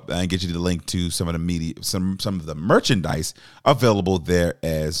hit you up and get you the link to some of the media, some of the merchandise available there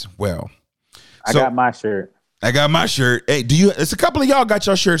as well. I got my shirt. Hey, it's a couple of y'all got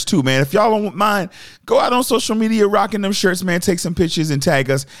your shirts too, man. If y'all don't mind, go out on social media rocking them shirts, man. Take some pictures and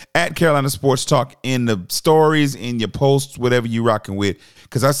tag us at Carolina Sports Talk in the stories, in your posts, whatever you rocking with.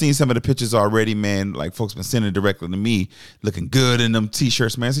 Because I've seen some of the pictures already, man. Like folks been sending directly to me, looking good in them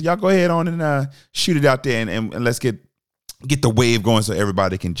t-shirts, man. So y'all go ahead on and shoot it out there and let's get the wave going so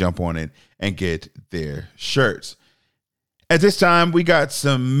everybody can jump on it and get their shirts. At this time, we got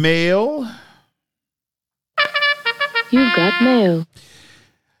some mail. You've got mail.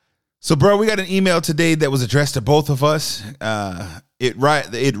 So, bro, we got an email today that was addressed to both of us. It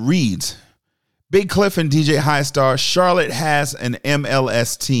reads, Big Cliff and DJ Highstar, Charlotte has an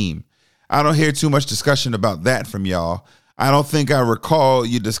MLS team. I don't hear too much discussion about that from y'all. I don't think I recall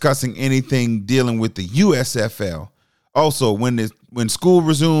you discussing anything dealing with the USFL. Also, when school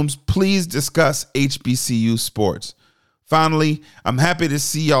resumes, please discuss HBCU sports. Finally, I'm happy to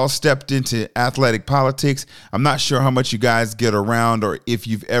see y'all stepped into athletic politics. I'm not sure how much you guys get around or if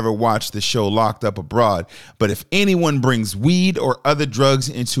you've ever watched the show Locked Up Abroad, but if anyone brings weed or other drugs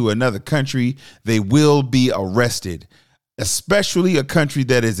into another country, they will be arrested, especially a country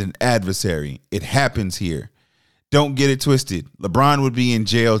that is an adversary. It happens here. Don't get it twisted. LeBron would be in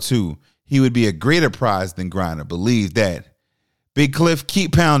jail too. He would be a greater prize than Griner. Believe that. Big Cliff,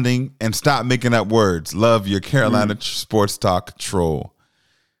 keep pounding and stop making up words. Love, your Carolina Sports Talk troll.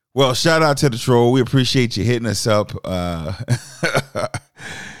 Well, shout out to the troll. We appreciate you hitting us up.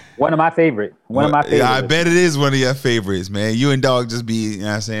 One of my favorite. One of my favorites. I bet it is one of your favorites, man. You and Dog just be, you know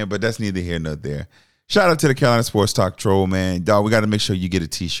what I'm saying? But that's neither here nor there. Shout out to the Carolina Sports Talk Troll, man. Dog, we got to make sure you get a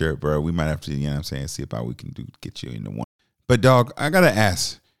T-shirt, bro. We might have to, you know what I'm saying, see about we can get you into one. But, Dog, I got to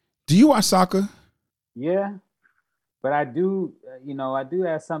ask, do you watch soccer? Yeah, but I do, I do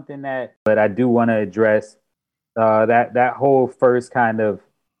have something but I do want to address that whole first kind of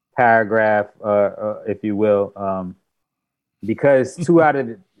paragraph, if you will, because two out of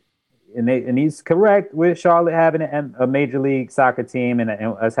the, and he's correct with Charlotte having a major league soccer team and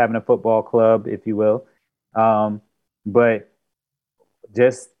us having a football club, if you will. But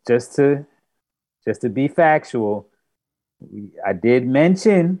just to be factual, I did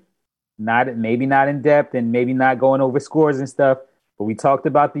mention maybe not in depth and maybe not going over scores and stuff, but we talked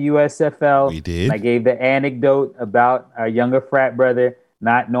about the USFL. We did. And I gave the anecdote about our younger frat brother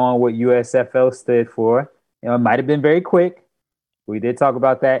not knowing what USFL stood for. It might have been very quick. We did talk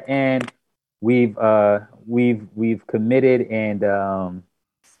about that, and we've committed and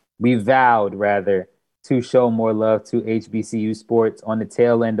we vowed rather to show more love to HBCU sports on the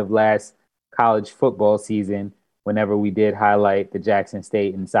tail end of last college football season. Whenever we did highlight the Jackson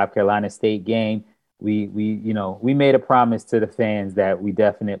State and South Carolina State game, we made a promise to the fans that we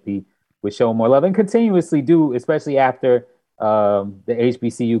definitely would show more love and continuously do, especially after the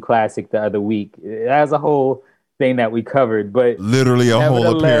HBCU Classic the other week. As a whole thing that we covered, but literally a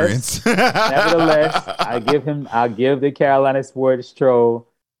whole appearance. Nevertheless, I'll give the Carolina Sports Troll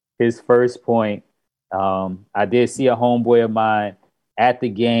his first point. I did see a homeboy of mine at the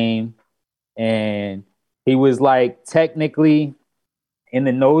game, and he was like technically in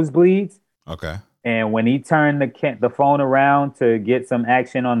the nosebleeds. Okay. And when he turned the phone around to get some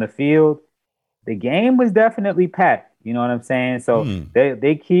action on the field, the game was definitely packed. You know what I'm saying? So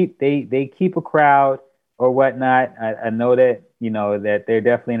they keep a crowd or whatnot. I know that, that they're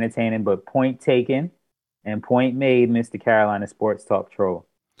definitely entertaining, but point taken and point made, Mr. Carolina Sports Talk Troll.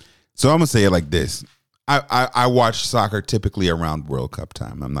 So I'm going to say it like this. I watch soccer typically around World Cup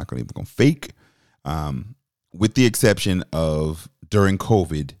time. I'm not going to fake. With the exception of during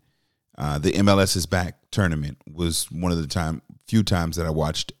COVID, the MLS is Back tournament was one of the few times that I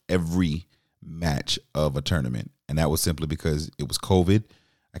watched every match of a tournament. And that was simply because it was COVID.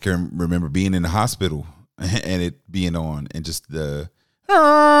 I can remember being in the hospital and it being on, and just the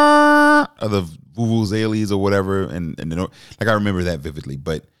vuvuzelas or whatever, and like I remember that vividly.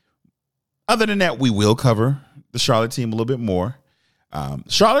 But other than that, we will cover the Charlotte team a little bit more.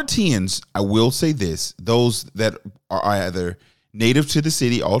 Charlotteans, I will say this: those that are either native to the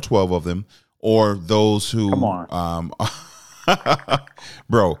city, all 12 of them, or those who, come on,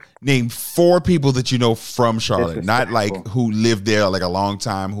 bro, name 4 people that you know from Charlotte, not like who lived there like a long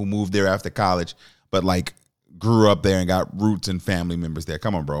time, who moved there after college, but like grew up there and got roots and family members there.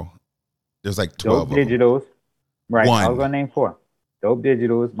 Come on, bro. There's like 12 Dope Digitals. Right. One. I was gonna name 4. Dope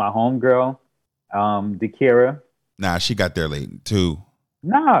Digitals, my homegirl, Dakira. Nah, she got there late. 2.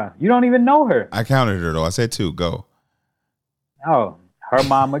 Nah, you don't even know her. I counted her though. I said 2. Go. Oh, her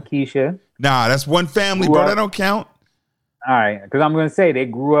mama, Keisha. Nah, that's one family, bro. That don't count. All right, because I'm going to say they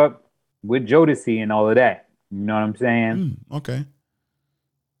grew up with Jodeci and all of that. You know what I'm saying? Okay.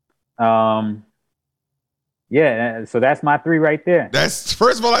 Yeah, so that's my 3 right there. That's,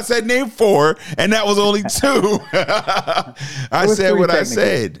 first of all, I said name 4, and that was only 2. I said what I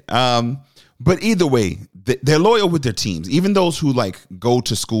said. But either way, they're loyal with their teams. Even those who like go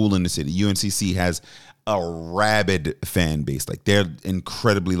to school in the city. UNCC has a rabid fan base. Like, they're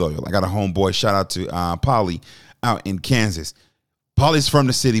incredibly loyal. I got a homeboy, shout out to Polly out in Kansas. Polly's from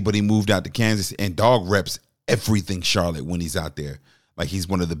the city, but he moved out to Kansas, and dog reps everything Charlotte when he's out there. Like, he's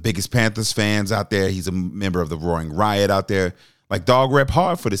one of the biggest Panthers fans out there. He's a member of the Roaring Riot out there. Like, dog rep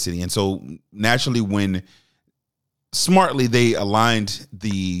hard for the city. And so naturally, when smartly they aligned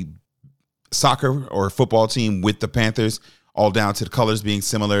the soccer or football team with the Panthers, all down to the colors being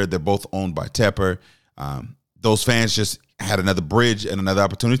similar, they're both owned by Tepper. Those fans just had another bridge and another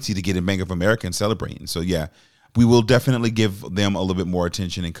opportunity to get in Bank of America and celebrate. And so, yeah, we will definitely give them a little bit more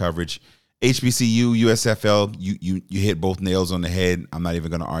attention and coverage. HBCU, USFL, you hit both nails on the head. I'm not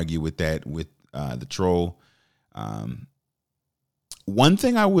even going to argue with that with the troll. One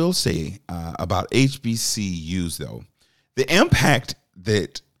thing I will say about HBCUs, though, the impact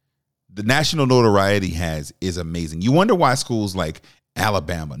that the national notoriety has is amazing. You wonder why schools like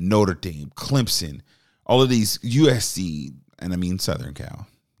Alabama, Notre Dame, Clemson, all of these, USC, and I mean Southern Cal,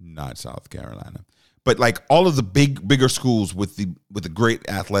 not South Carolina, but like all of the bigger schools with the great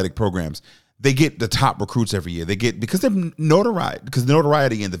athletic programs, they get the top recruits every year. They get, because they're notoriety, because the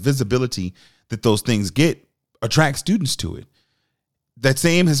notoriety and the visibility that those things get attract students to it. that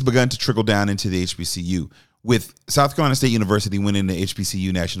same has begun to trickle down into the HBCU, with South Carolina State University winning the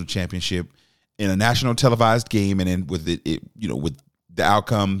HBCU national championship in a national televised game, and then with it with the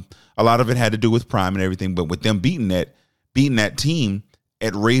outcome, a lot of it had to do with Prime and everything. But with them beating that team,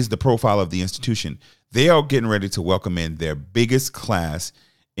 it raised the profile of the institution. They are getting ready to welcome in their biggest class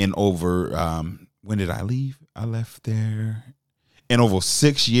in over. When did I leave? I left there in over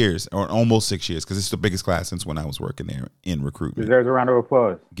 6 years, or almost 6 years, because it's the biggest class since when I was working there in recruitment. Deserves a round of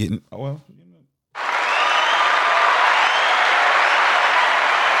applause.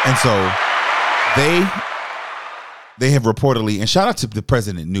 And so they have reportedly, and shout out to the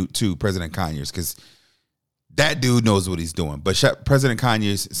President Newt too, President Conyers, because that dude knows what he's doing. But President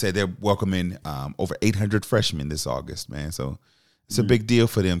Conyers said they're welcoming over 800 freshmen this August, man. So it's a big deal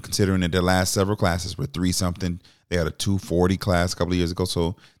for them, considering that their last several classes were 3-something. They had a 240 class a couple of years ago.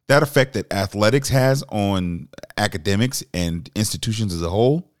 So that effect that athletics has on academics and institutions as a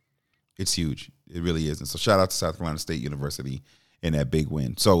whole, it's huge. It really is. And so shout out to South Carolina State University in that big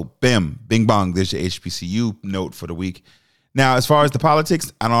win. So bing bong, there's your HBCU note for the week. Now, as far as the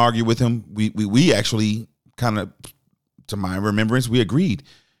politics, I don't argue with him. We actually kind of, to my remembrance, we agreed.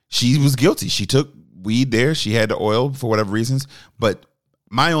 She was guilty. She took weed there. She had the oil for whatever reasons. But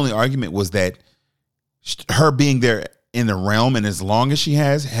my only argument was that her being there in the realm, and as long as she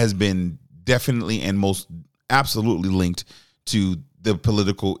has been definitely and most absolutely linked to the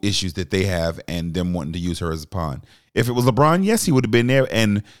political issues that they have and them wanting to use her as a pawn. If it was LeBron, yes, he would have been there,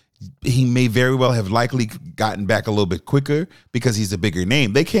 and he may very well have likely gotten back a little bit quicker because he's a bigger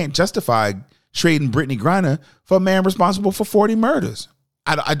name. They can't justify trading Brittany Griner for a man responsible for 40 murders.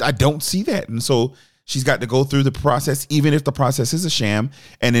 I don't see that. And so she's got to go through the process, even if the process is a sham.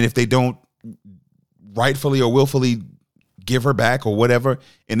 And then if they don't rightfully or willfully give her back or whatever,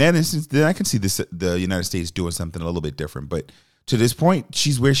 in that instance, then I can see the United States doing something a little bit different. But to this point,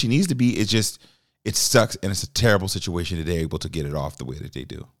 she's where she needs to be. It's just, it sucks, and it's a terrible situation that they're able to get it off the way that they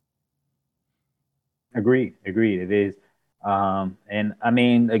do. Agreed. It is. And I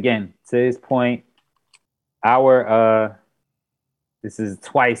mean, again, to this point, this is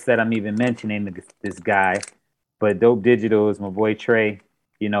twice that I'm even mentioning this guy, but Dope Digital is my boy Trey.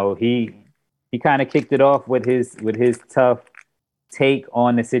 You know, he kind of kicked it off with his tough take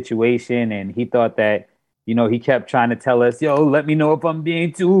on the situation, and he thought that, you know, he kept trying to tell us, yo, let me know if I'm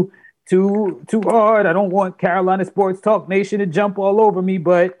being too hard. I don't want Carolina Sports Talk Nation to jump all over me,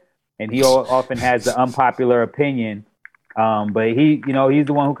 and he often has the unpopular opinion. But he's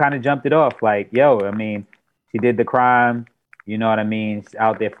the one who kind of jumped it off. Like, yo, I mean, she did the crime, you know what I mean? She's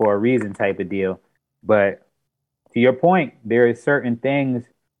out there for a reason type of deal. But to your point, there is certain things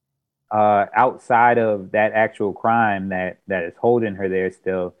outside of that actual crime that is holding her there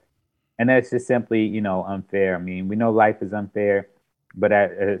still. And that's just simply, you know, unfair. I mean, we know life is unfair, but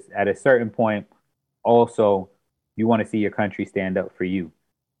at a certain point, also, you want to see your country stand up for you.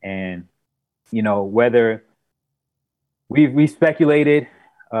 And, you know, whether we speculated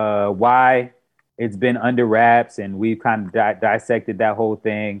why it's been under wraps, and we've kind of dissected that whole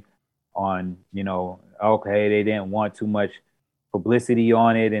thing on, you know, okay, they didn't want too much publicity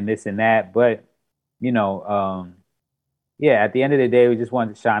on it and this and that. But, you know, at the end of the day, we just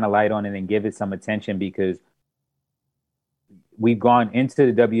wanted to shine a light on it and give it some attention, because we've gone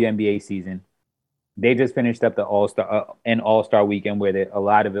into the WNBA season. They just finished up the All-Star weekend where a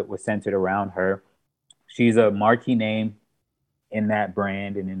lot of it was centered around her. She's a marquee name in that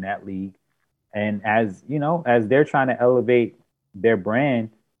brand and in that league. And as you know, as they're trying to elevate their brand,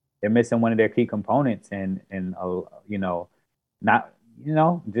 they're missing one of their key components, and not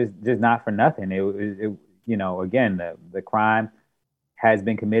for nothing. It you know, again, the crime has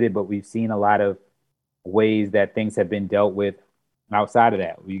been committed, but we've seen a lot of ways that things have been dealt with outside of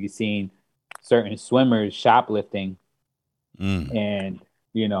that. We've seen certain swimmers shoplifting, and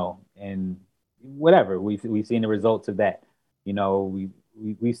you know, and whatever. We've seen the results of that. You know,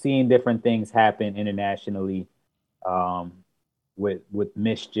 we've seen different things happen internationally, with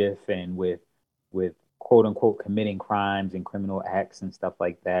mischief and with quote unquote committing crimes and criminal acts and stuff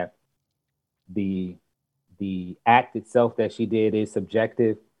like that. The act itself that she did is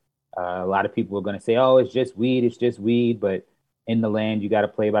subjective. A lot of people are going to say, "Oh, it's just weed," but in the land, you got to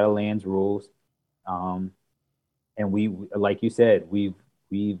play by the land's rules. And we, like you said, we've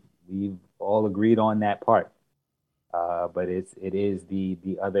all agreed on that part. But it is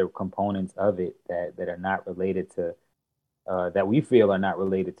the other components of it that are not related to, that we feel are not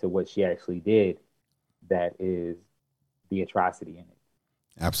related to what she actually did, that is the atrocity in it.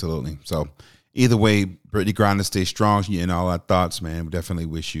 Absolutely. So either way, Brittany Griner, stay strong in all our thoughts, man. We definitely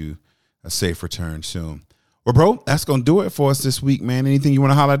wish you a safe return soon. Well, bro, that's going to do it for us this week, man. Anything you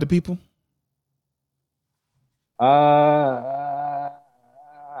want to highlight to people?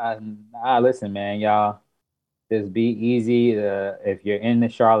 Listen, man, y'all, just be easy. If you're in the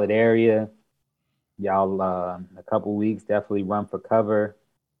Charlotte area, y'all, a couple weeks, definitely run for cover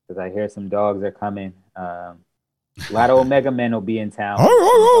because I hear some dogs are coming. A lot of Omega men will be in town.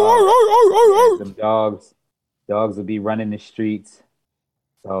 Some dogs will be running the streets.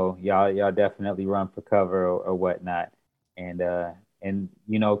 So y'all definitely run for cover or whatnot. And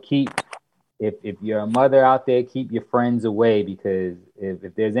you know, if you're a mother out there, keep your friends away, because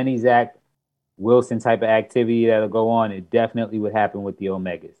if there's any Zach Wilson type of activity that'll go on, it definitely would happen with the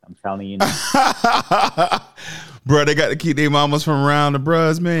Omegas. I'm telling you now. Bro, they got to keep their mamas from around the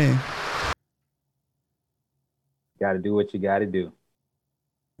bros, man. Got to do what you got to do.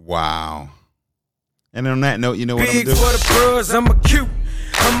 Wow. And on that note, you know what I'm big doing? for the bros, I'm a cute.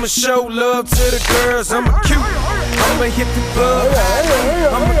 I'ma show love to the girls, I'm a cute. I'ma hit the club,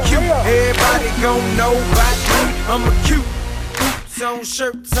 I'm a cute. Everybody gon' know about me, I'm a cute. Boots on,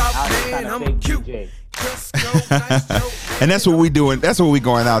 shirts off, man, I'm a cute. And that's what we doing. That's what we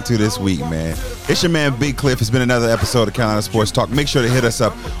going out to this week, man. It's your man Big Cliff. It's been another episode of Carolina Sports Talk. Make sure to hit us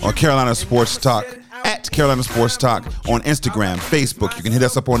up on Carolina Sports Talk at Carolina Sports Talk on Instagram, Facebook. You can hit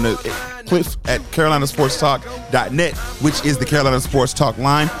us up on the Cliff at carolinasportstalk.net, which is the Carolina Sports Talk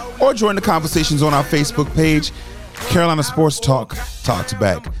line, or join the conversations on our Facebook page. Carolina Sports Talk talks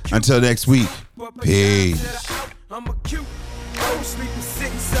back. Until next week, peace. I'm a cute. Sleeping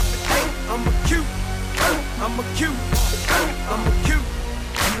 6, 7, 8. I'm a cute. I'm a cute. I'm a cute.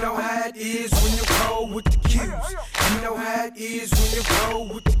 You know how it is when you roll with the cues. You know how it is when you roll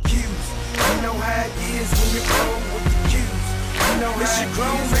with the cues. You know how it is when you roll with the cues. You know how it is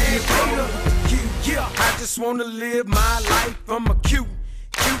when you roll with the cues. Yeah, I just wanna live my life. I'm a cute.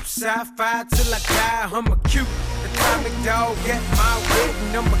 Cute sci-fi till I die. I'm a cute. Atomic dog at my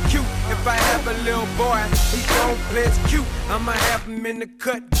wedding. I'm a cute. If I have a little boy, he gon' play as cute. I'ma have him in the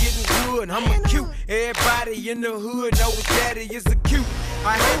cut getting wood. I'm a cute. Everybody in the hood knows daddy is a cute.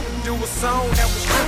 I had to do a song that was